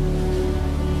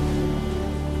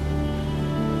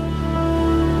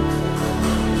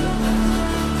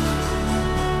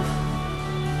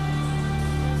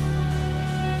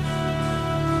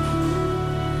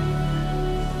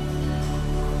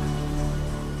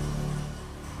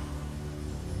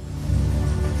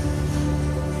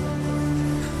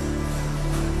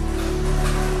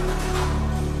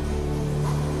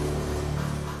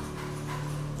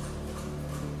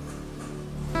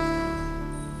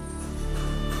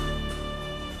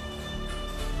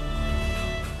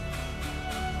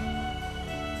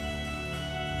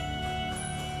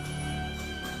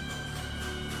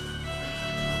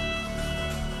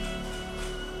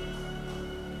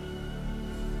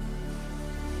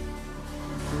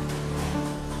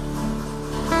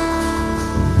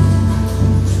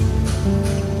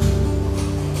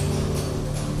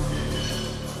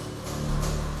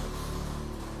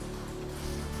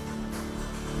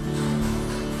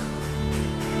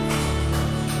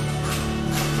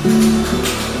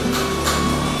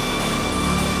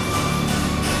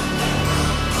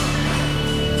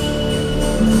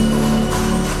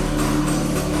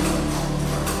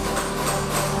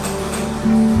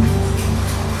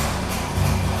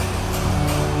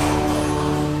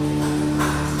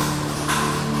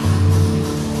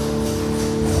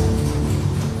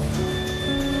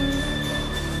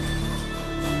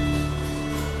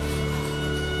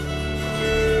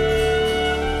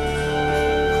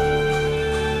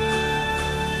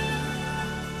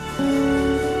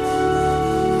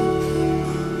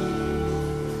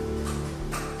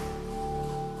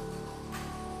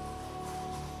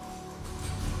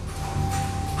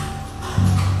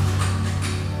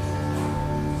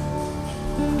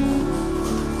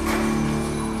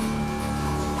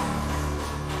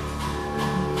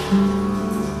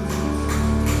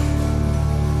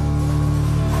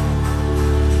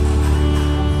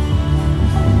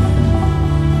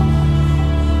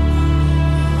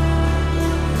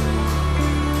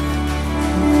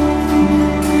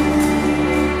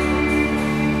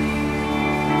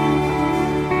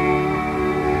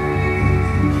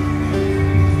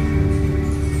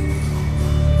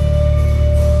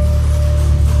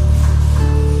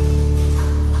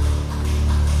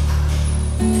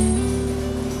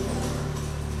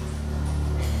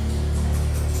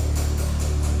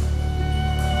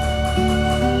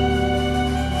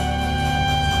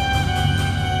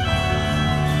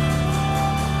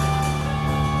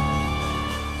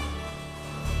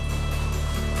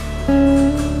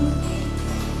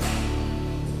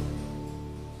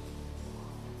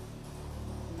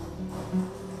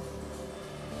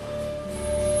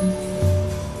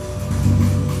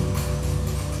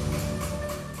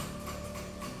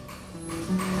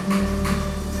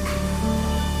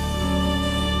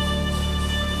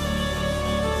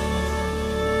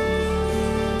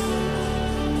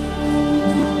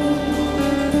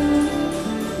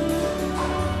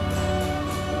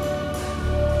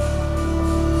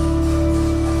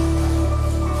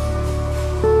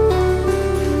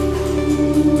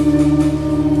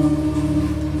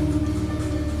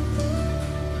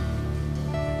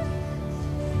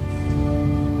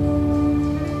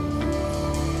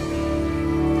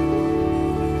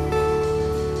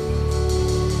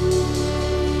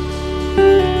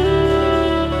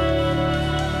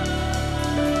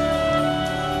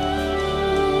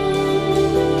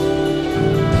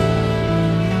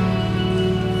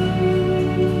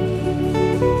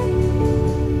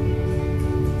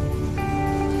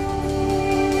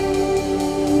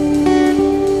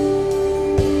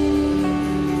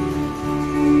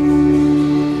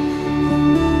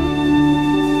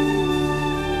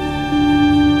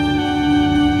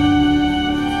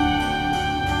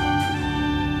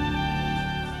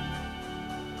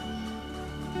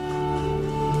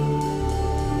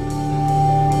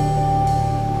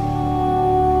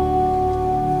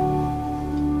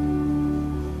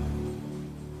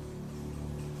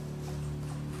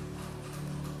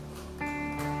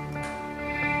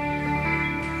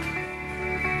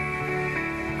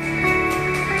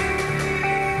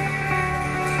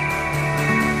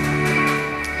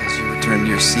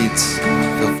 seats,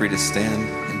 feel free to stand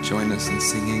and join us in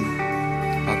singing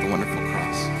about the wonderful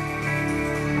cross.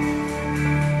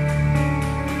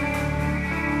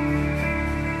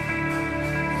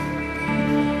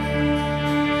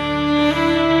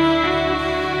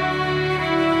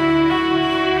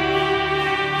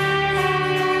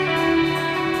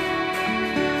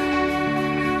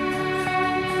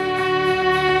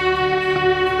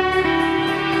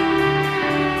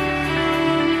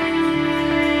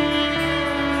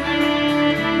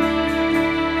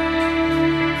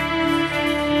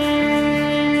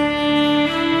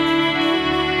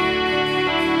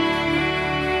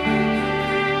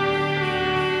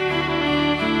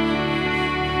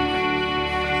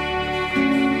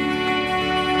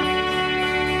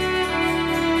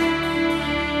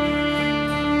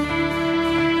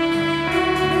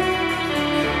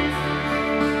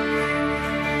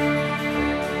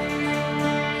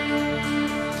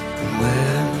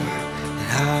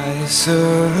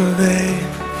 Survey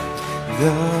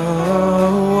the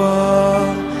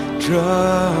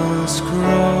wondrous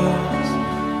cross,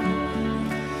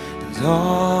 and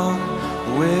on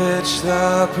which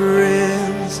the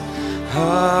Prince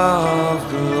of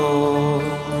Glory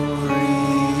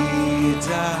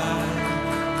died.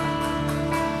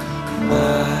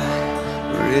 My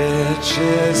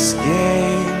richest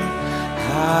gain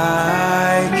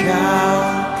I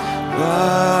count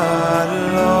but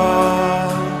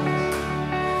lost,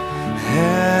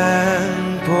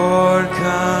 and pour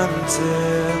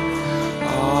contempt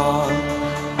on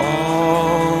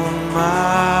all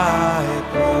my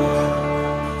blood,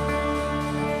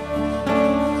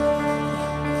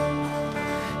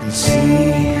 and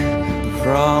see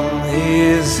from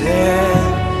his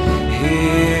head,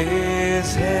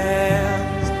 his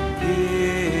hands,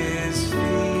 his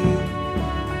feet,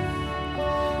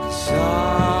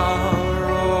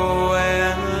 sorrow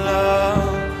and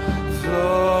love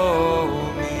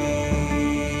flow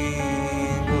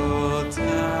mingled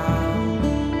down,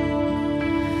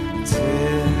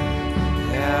 till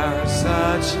there's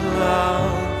such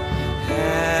love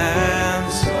and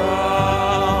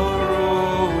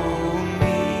sorrow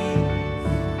meet,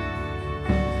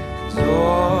 and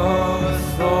o'er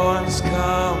thorns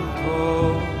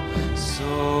compose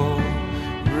so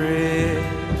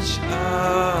rich a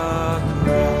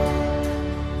crown.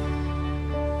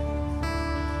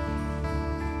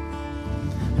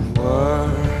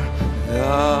 Were the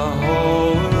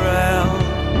whole realm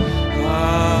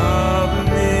of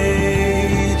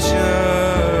nature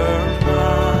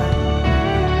mine,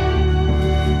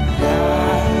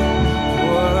 that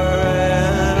were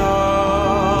an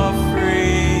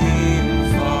offering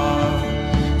far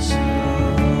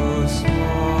too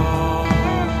small.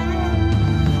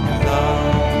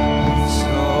 Love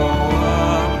so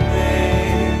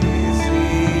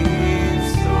amazing,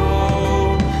 so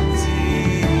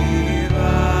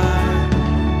divine,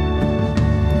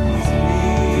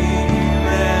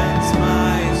 demands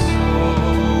my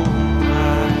soul,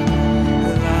 my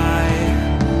life,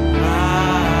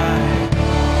 my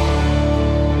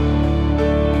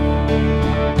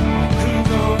and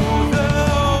oh, the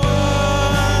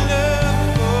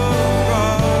wonderful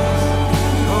cross,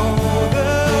 oh,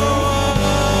 the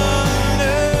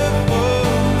wonderful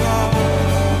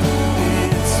cross,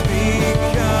 it's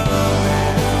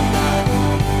becoming,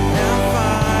 and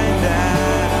find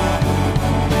that I'm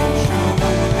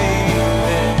truly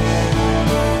there.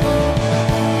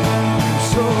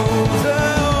 So the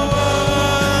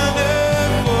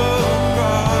wonderful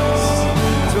cross,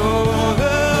 so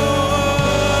the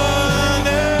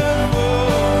wonderful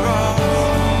cross,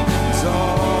 is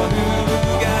all you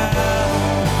got.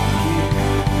 Keep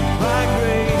my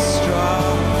grace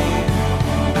strong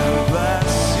and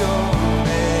bless your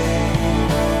name.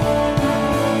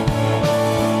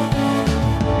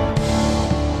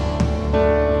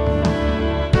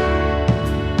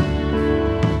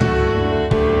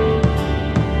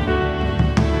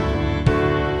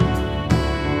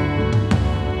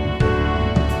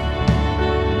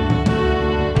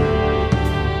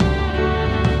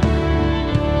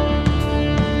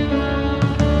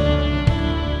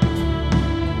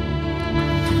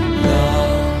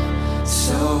 Love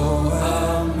so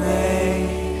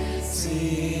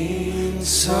amazing,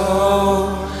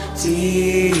 so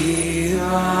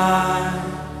divine,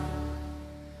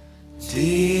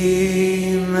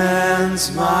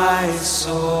 demands my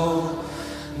soul,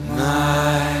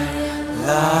 my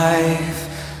life,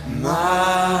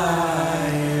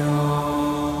 my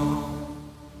own.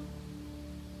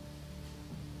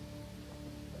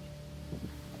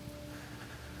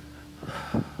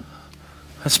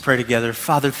 Let's pray together.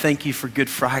 Father, thank you for Good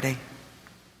Friday.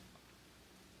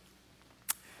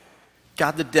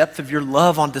 God, the depth of your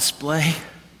love on display,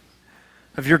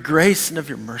 of your grace and of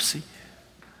your mercy.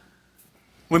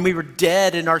 When we were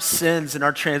dead in our sins and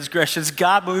our transgressions,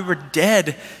 God, when we were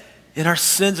dead in our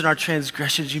sins and our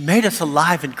transgressions, you made us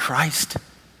alive in Christ.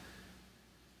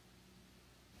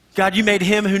 God, you made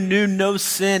him who knew no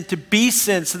sin to be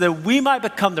sin so that we might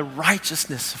become the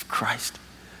righteousness of Christ.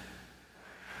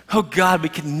 Oh God, we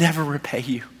can never repay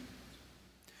you,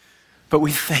 but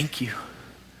we thank you.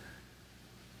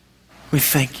 We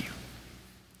thank you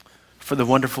for the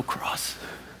wonderful cross.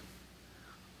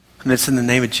 And it's in the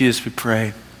name of Jesus we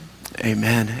pray.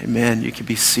 Amen. Amen. You can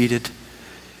be seated.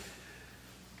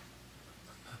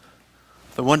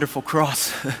 The wonderful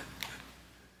cross.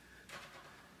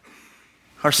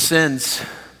 Our sins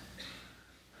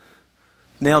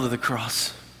nailed to the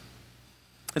cross.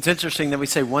 It's interesting that we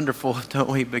say wonderful, don't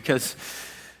we? Because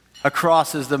a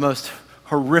cross is the most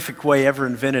horrific way ever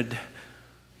invented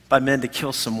by men to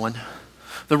kill someone.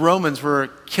 The Romans were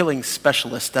killing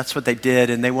specialists. That's what they did,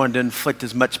 and they wanted to inflict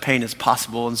as much pain as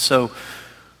possible. And so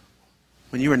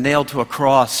when you were nailed to a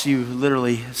cross, you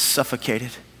literally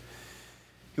suffocated.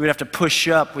 You would have to push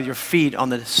up with your feet on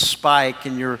the spike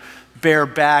and your bare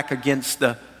back against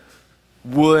the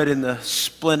wood and the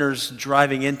splinters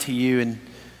driving into you, and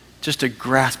just a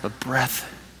grasp of breath.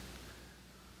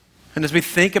 And as we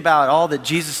think about all that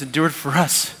Jesus endured for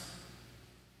us,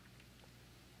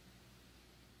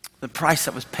 the price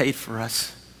that was paid for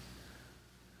us,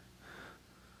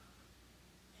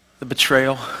 the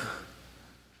betrayal,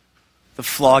 the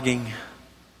flogging,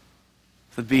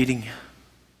 the beating.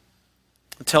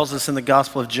 It tells us in the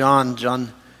Gospel of John,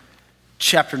 John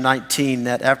chapter 19,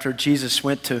 that after Jesus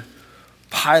went to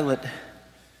Pilate,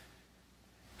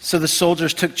 so the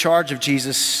soldiers took charge of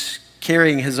Jesus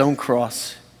carrying his own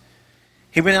cross.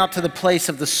 He went out to the place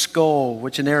of the skull,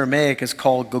 which in Aramaic is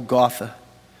called Golgotha.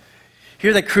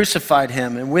 Here they crucified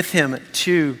him, and with him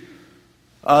 2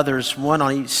 others, one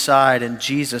on each side, and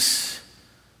Jesus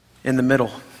in the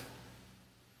middle.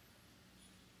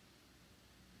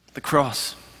 The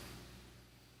cross.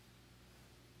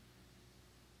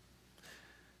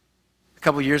 A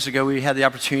couple of years ago, we had the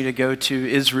opportunity to go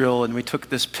to Israel, and we took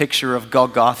this picture of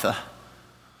Golgotha,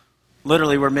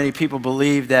 literally where many people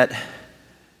believe that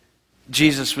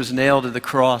Jesus was nailed to the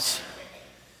cross.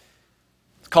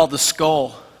 It's called the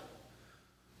skull.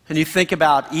 And you think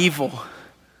about evil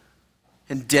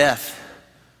and death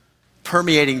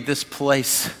permeating this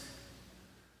place,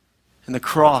 and the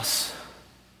cross.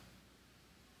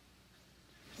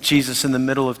 Jesus in the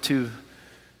middle of 2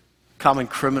 common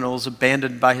criminals,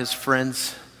 abandoned by his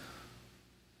friends.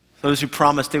 Those who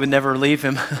promised they would never leave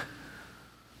him.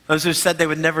 Those who said they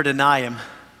would never deny him.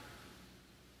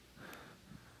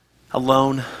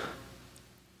 Alone.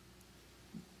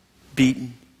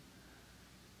 Beaten.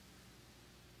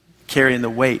 Carrying the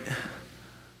weight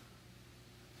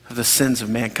of the sins of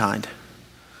mankind.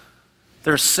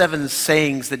 There are 7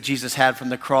 sayings that Jesus had from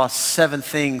the cross, 7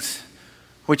 things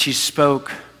which he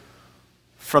spoke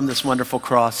from this wonderful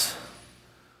cross.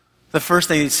 The first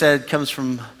thing he said comes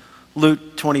from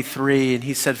Luke 23, and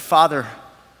he said, Father,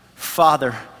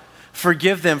 Father,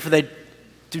 forgive them, for they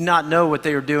do not know what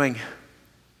they are doing.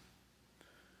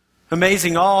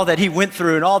 Amazing all that he went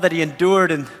through and all that he endured,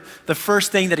 and the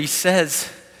first thing that he says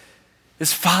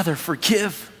is, Father,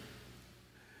 forgive.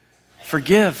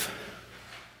 Forgive.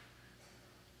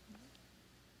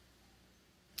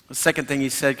 The second thing he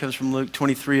said comes from Luke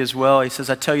 23 as well. He says,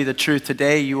 I tell you the truth,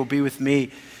 today you will be with me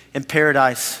in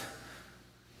paradise.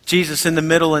 Jesus in the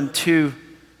middle and 2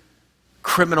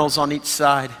 criminals on each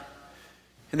side.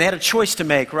 And they had a choice to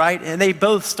make, right? And they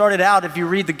both started out, if you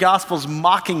read the Gospels,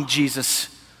 mocking Jesus.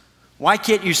 Why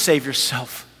can't you save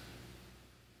yourself?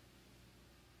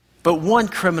 But one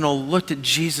criminal looked at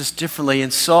Jesus differently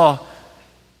and saw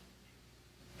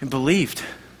and believed.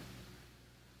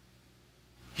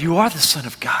 You are the Son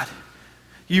of God.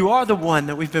 You are the one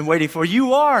that we've been waiting for.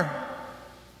 You are.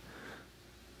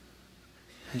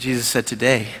 And Jesus said,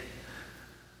 today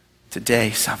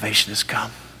salvation has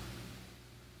come.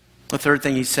 The third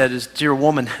thing he said is, dear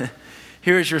woman,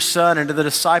 here is your son, and to the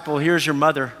disciple, here is your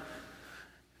mother.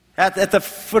 At the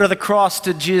foot of the cross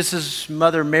to Jesus'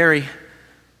 mother, Mary.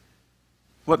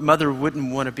 What mother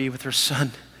wouldn't want to be with her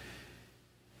son,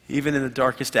 even in the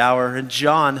darkest hour? And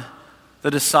John,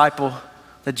 the disciple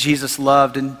that Jesus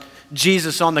loved, and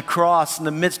Jesus on the cross in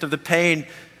the midst of the pain,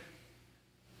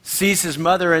 sees his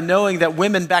mother, and knowing that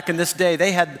women back in this day,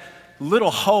 they had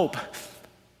little hope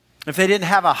if they didn't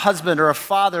have a husband or a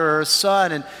father or a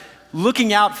son, and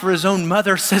looking out for his own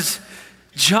mother, says,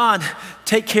 John,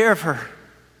 take care of her.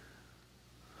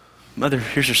 Mother,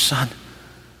 here's your son.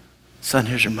 Son,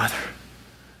 here's your mother.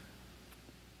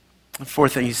 The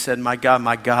fourth thing he said, my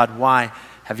God, why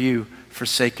have you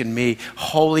forsaken me?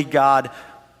 Holy God,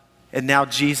 and now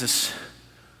Jesus,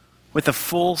 with the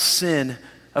full sin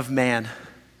of man.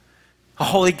 A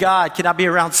holy God cannot be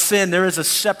around sin. There is a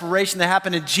separation that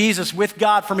happened in Jesus with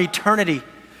God from eternity.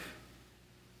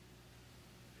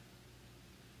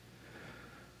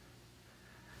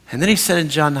 And then he said in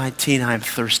John 19, I am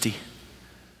thirsty.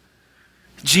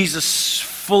 Jesus,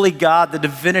 fully God, the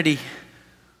divinity,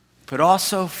 but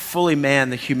also fully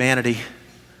man, the humanity.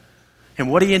 And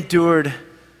what he endured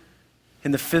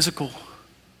in the physical,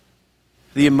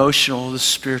 the emotional, the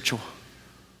spiritual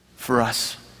for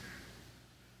us.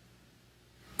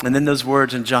 And then those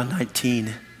words in John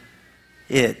 19,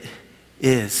 it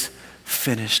is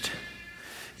finished.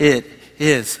 It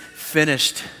is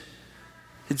finished.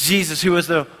 Jesus, who was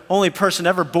the only person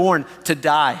ever born to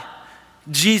die.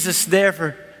 Jesus there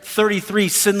for 33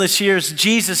 sinless years.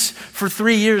 Jesus for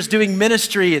 3 years doing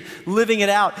ministry and living it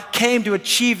out, came to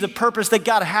achieve the purpose that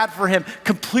God had for him,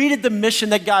 completed the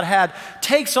mission that God had,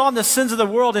 takes on the sins of the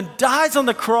world and dies on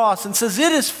the cross and says,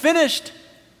 it is finished.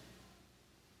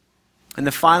 And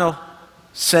the final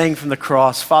saying from the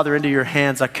cross, Father, into your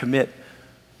hands I commit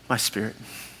my spirit.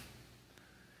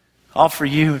 All for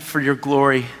you and for your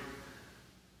glory,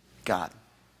 God.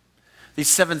 These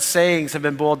 7 sayings have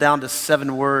been boiled down to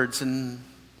 7 words, and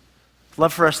I'd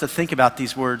love for us to think about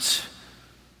these words.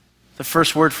 The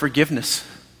first word, forgiveness.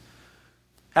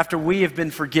 After we have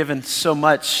been forgiven so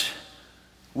much,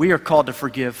 we are called to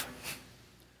forgive.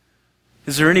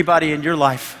 Is there anybody in your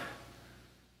life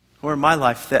or in my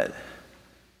life that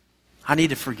I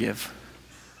need to forgive?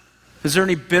 Is there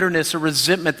any bitterness or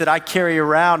resentment that I carry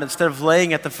around instead of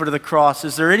laying at the foot of the cross?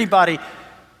 Is there anybody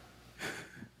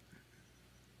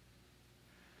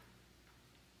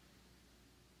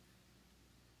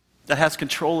that has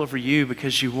control over you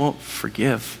because you won't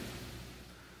forgive?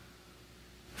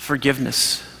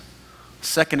 Forgiveness.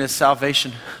 Second is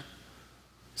salvation.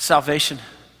 Salvation.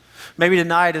 Maybe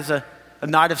tonight is a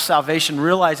night of salvation,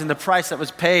 realizing the price that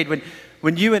was paid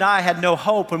when you and I had no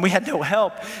hope, when we had no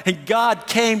help, and God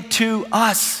came to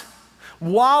us.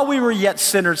 While we were yet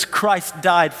sinners, Christ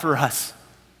died for us.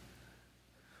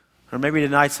 Or maybe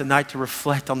tonight's a night to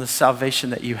reflect on the salvation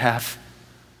that you have.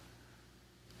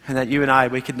 And that you and I,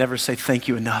 we could never say thank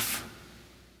you enough.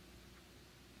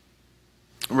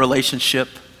 Relationship.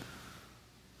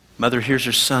 Mother, here's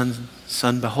your son.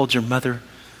 Son, behold your mother.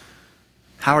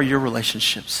 How are your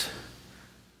relationships?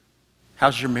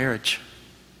 How's your marriage?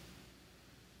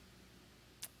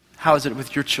 How is it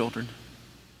with your children?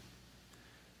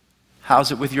 How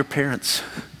is it with your parents?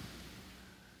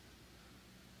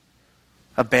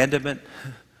 Abandonment.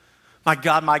 My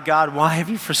God, why have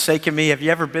you forsaken me? Have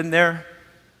you ever been there?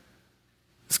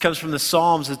 This comes from the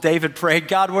Psalms as David prayed,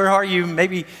 God, where are you?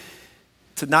 Maybe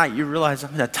tonight you realize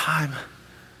I'm in a time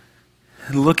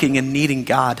looking and needing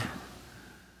God.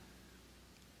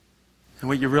 And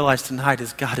what you realize tonight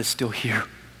is God is still here.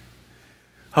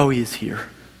 Oh, he is here.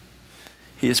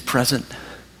 He is present.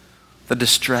 The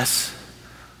distress,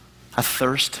 a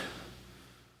thirst.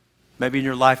 Maybe in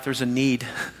your life there's a need.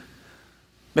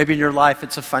 Maybe in your life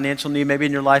it's a financial need. Maybe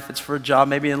in your life it's for a job.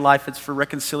 Maybe in life it's for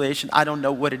reconciliation. I don't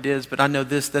know what it is, but I know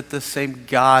this, that the same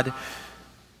God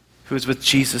who is with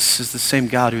Jesus is the same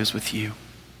God who is with you.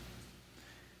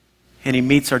 And he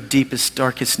meets our deepest,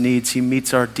 darkest needs. He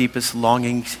meets our deepest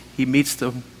longings. He meets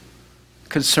the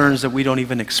concerns that we don't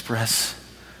even express.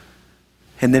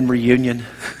 And then reunion.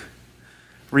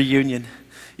 Reunion.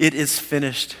 It is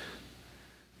finished.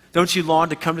 Don't you long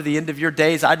to come to the end of your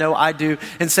days? I know I do.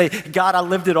 And say, God, I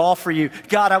lived it all for you.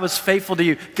 God, I was faithful to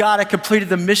you. God, I completed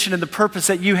the mission and the purpose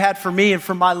that you had for me and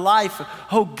for my life.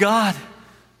 Oh, God.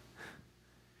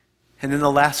 And then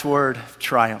the last word,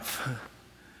 triumph.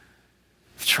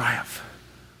 Triumph.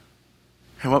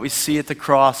 And what we see at the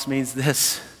cross means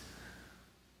this.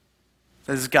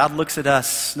 That as God looks at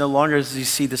us, no longer does he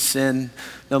see the sin,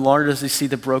 no longer does he see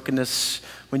the brokenness.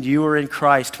 When you are in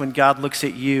Christ, when God looks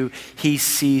at you, he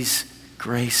sees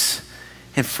grace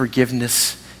and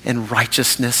forgiveness and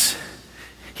righteousness.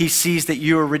 He sees that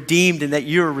you are redeemed and that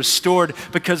you are restored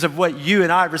because of what you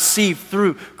and I received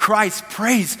through Christ.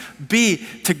 Praise be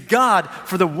to God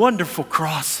for the wonderful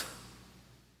cross.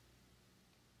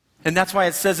 And that's why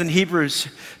it says in Hebrews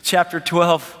chapter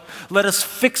 12, let us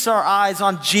fix our eyes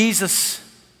on Jesus,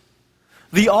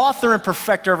 the author and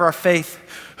perfecter of our faith,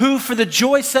 who for the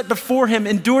joy set before him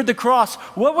endured the cross.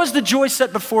 What was the joy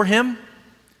set before him?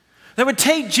 That would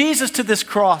take Jesus to this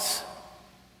cross.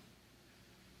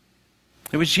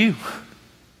 It was you.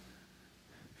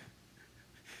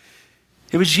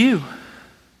 It was you.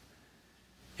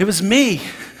 It was me.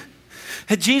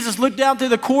 And Jesus looked down through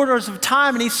the corridors of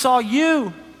time and he saw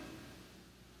you.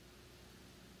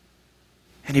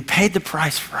 And he paid the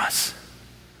price for us.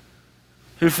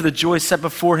 Who for the joy set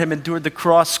before him endured the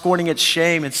cross, scorning its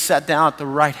shame, and sat down at the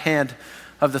right hand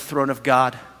of the throne of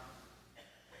God.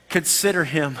 Consider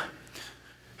him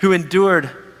who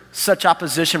endured such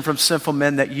opposition from sinful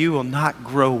men that you will not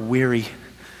grow weary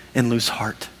and lose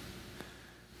heart.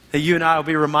 That you and I will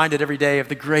be reminded every day of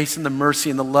the grace and the mercy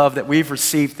and the love that we've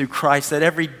received through Christ. That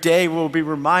every day we'll be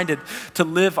reminded to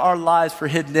live our lives for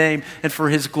his name and for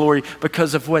his glory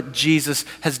because of what Jesus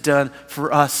has done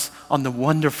for us on the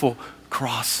wonderful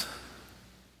cross.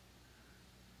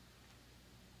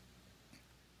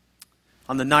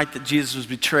 On the night that Jesus was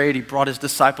betrayed, he brought his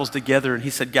disciples together and he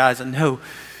said, guys, I know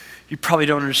you probably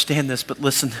don't understand this, but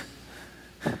listen,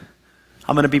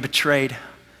 I'm going to be betrayed,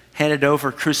 handed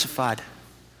over, crucified.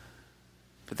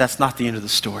 But that's not the end of the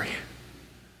story.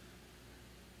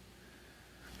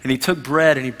 And he took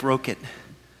bread and he broke it.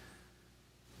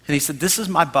 And he said, this is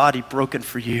my body broken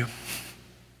for you.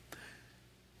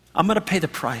 I'm going to pay the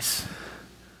price.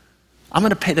 I'm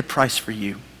going to pay the price for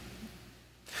you.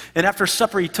 And after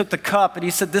supper, he took the cup and he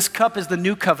said, this cup is the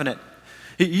new covenant.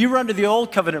 You were under the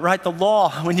old covenant, right? The law.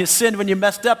 When you sinned, when you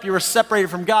messed up, you were separated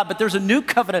from God. But there's a new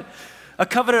covenant, a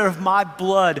covenant of my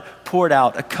blood poured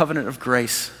out, a covenant of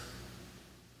grace.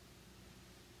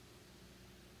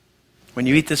 When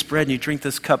you eat this bread and you drink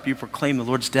this cup, you proclaim the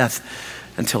Lord's death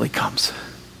until he comes.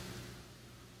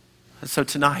 And so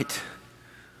tonight,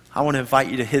 I want to invite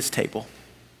you to his table.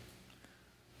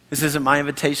 This isn't my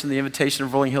invitation, the invitation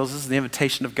of Rolling Hills. This is the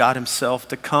invitation of God himself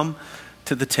to come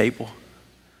to the table,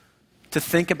 to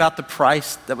think about the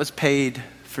price that was paid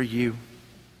for you.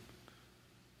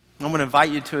 I'm going to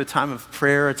invite you to a time of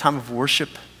prayer, a time of worship.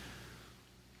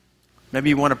 Maybe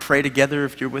you want to pray together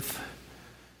if you're with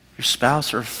your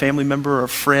spouse or a family member or a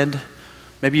friend.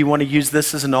 Maybe you want to use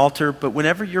this as an altar, but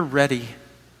whenever you're ready,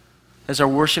 as our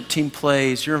worship team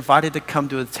plays, you're invited to come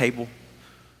to a table.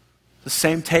 The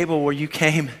same table where you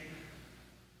came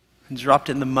and dropped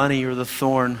in the money or the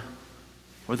thorn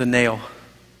or the nail.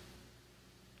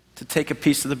 To take a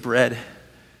piece of the bread,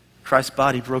 Christ's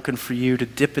body broken for you, to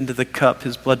dip into the cup,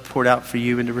 his blood poured out for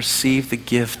you, and to receive the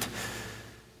gift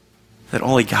that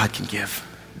only God can give.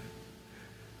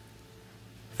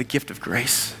 The gift of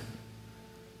grace,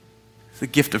 the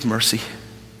gift of mercy,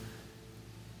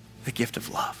 the gift of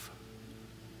love.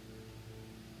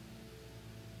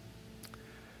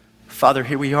 Father,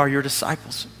 here we are, your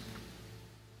disciples.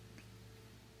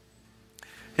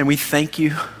 And we thank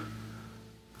you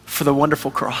for the wonderful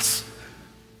cross.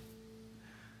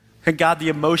 And God, the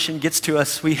emotion gets to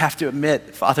us, we have to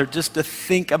admit, Father, just to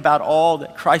think about all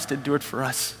that Christ endured for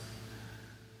us.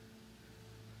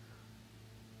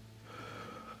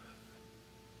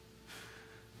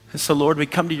 And so, Lord, we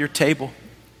come to your table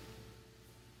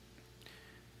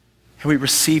and we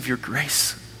receive your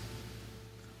grace.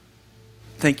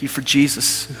 Thank you for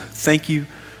Jesus. Thank you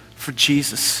for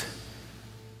Jesus.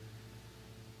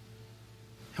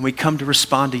 And we come to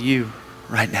respond to you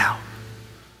right now.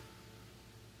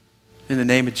 In the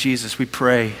name of Jesus, we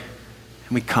pray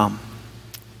and we come.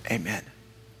 Amen.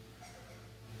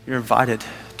 You're invited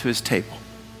to his table.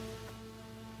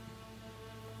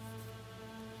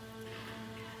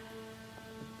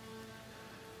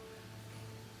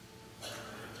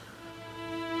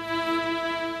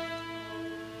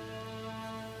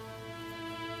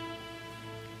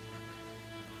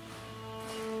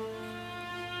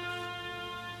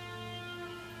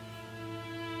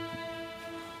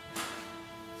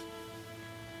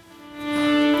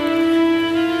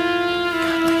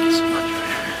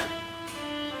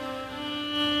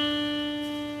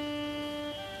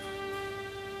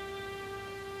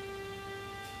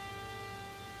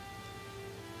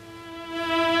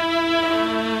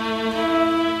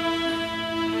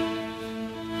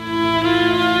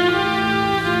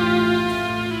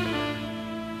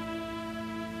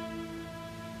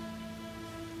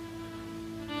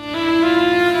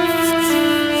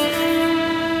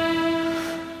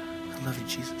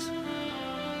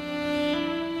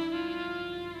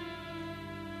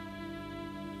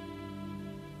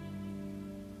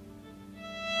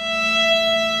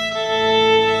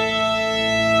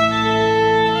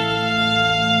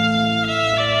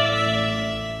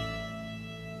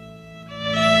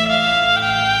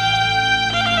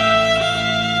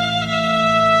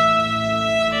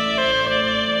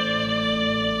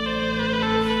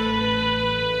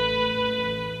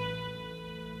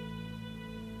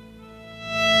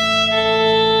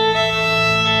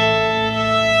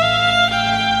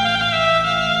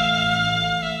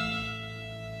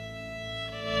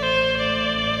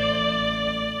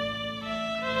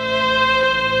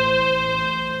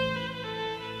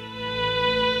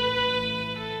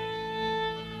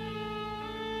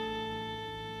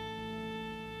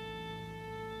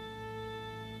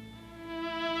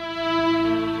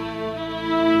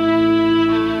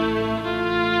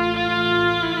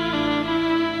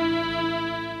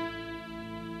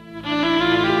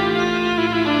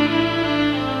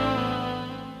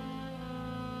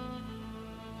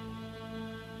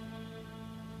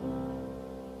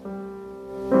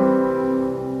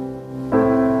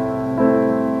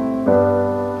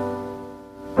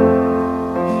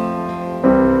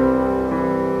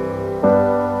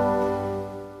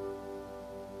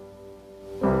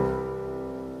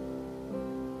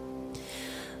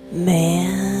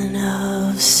 Man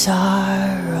of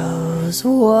sorrows,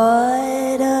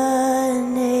 what a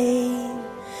name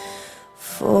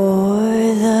for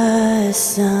the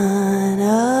Son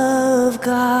of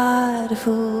God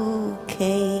who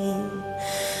came,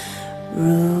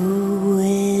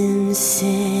 ruin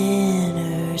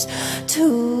sinners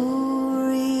to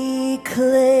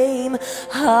reclaim.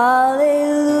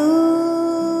 Hallelujah,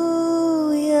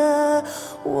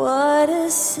 what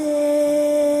a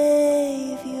Savior.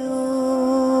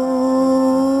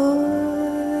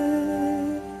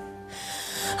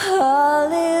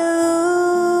 Hallelujah,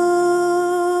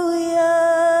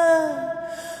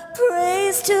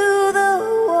 praise to the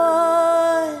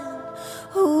one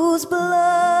whose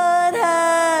blood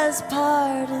has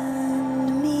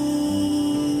pardoned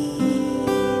me.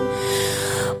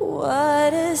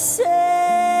 What a Savior,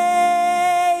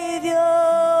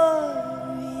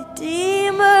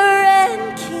 Redeemer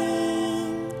and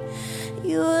King.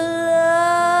 Your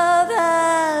love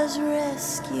has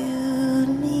rescued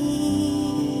me.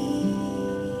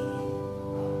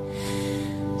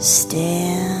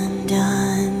 Stand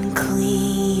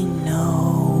unclean,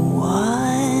 no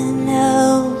one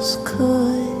else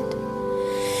could.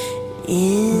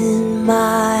 In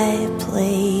my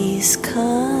place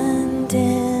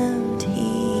condemned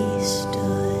he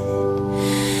stood.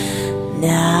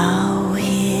 Now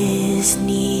his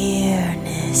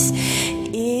nearness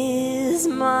is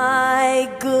my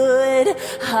good.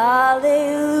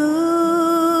 Hallelujah,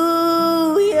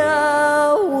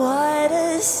 what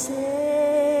a Savior.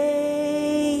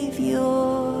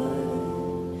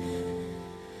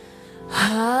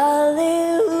 Hallelujah,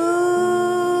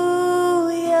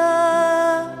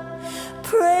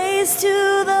 praise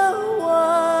to the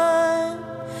one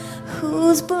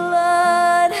whose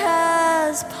blood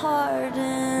has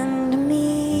pardoned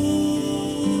me.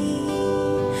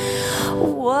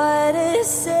 What a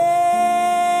Savior,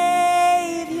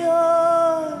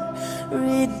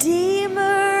 Redeemer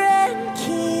and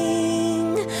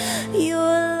King. Your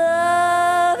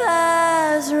love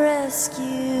has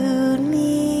rescued me.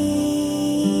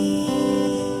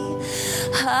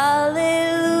 Hallelujah,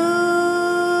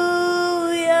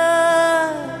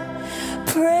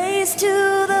 praise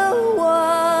to the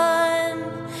one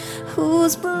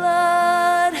whose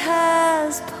blood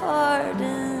has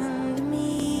pardoned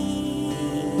me.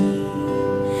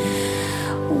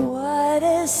 What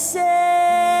a Savior,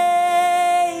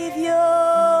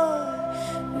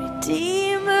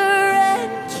 Redeemer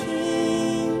and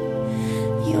King.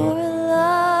 Your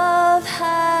love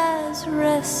has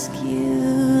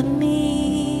rescued me.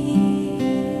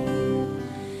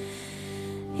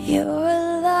 Your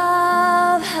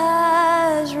love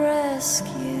has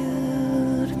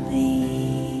rescued me.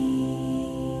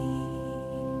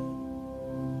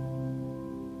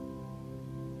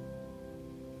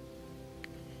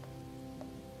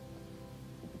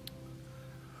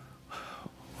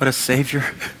 What a Savior.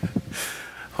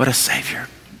 What a Savior.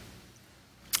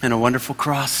 And a wonderful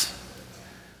cross.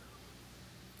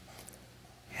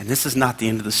 And this is not the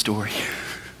end of the story.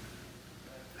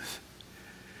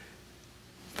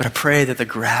 But I pray that the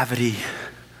gravity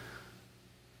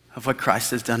of what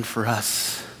Christ has done for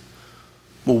us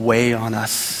will weigh on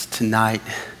us tonight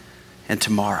and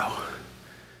tomorrow.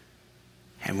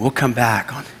 And we'll come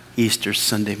back on Easter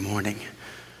Sunday morning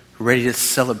ready to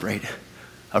celebrate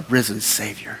a risen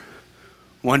Savior,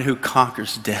 one who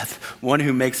conquers death, one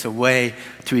who makes a way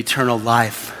to eternal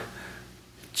life,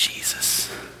 Jesus.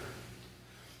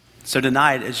 So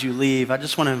tonight, as you leave, I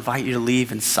just want to invite you to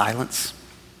leave in silence.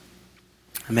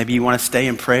 And maybe you want to stay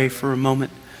and pray for a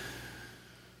moment.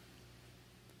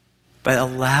 But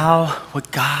allow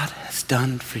what God has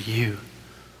done for you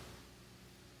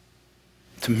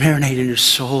to marinate in your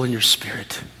soul and your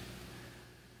spirit.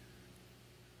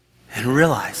 And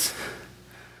realize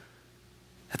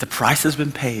that the price has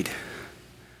been paid.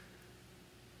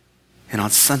 And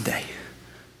on Sunday,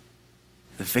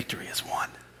 the victory is won.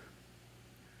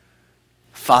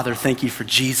 Father, thank you for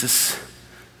Jesus.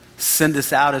 Send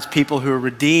us out as people who are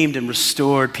redeemed and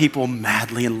restored, people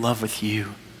madly in love with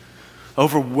you,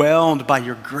 overwhelmed by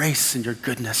your grace and your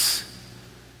goodness.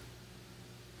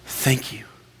 Thank you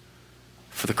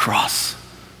for the cross.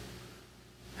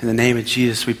 In the name of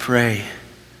Jesus, we pray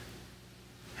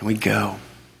and we go.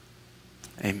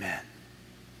 Amen.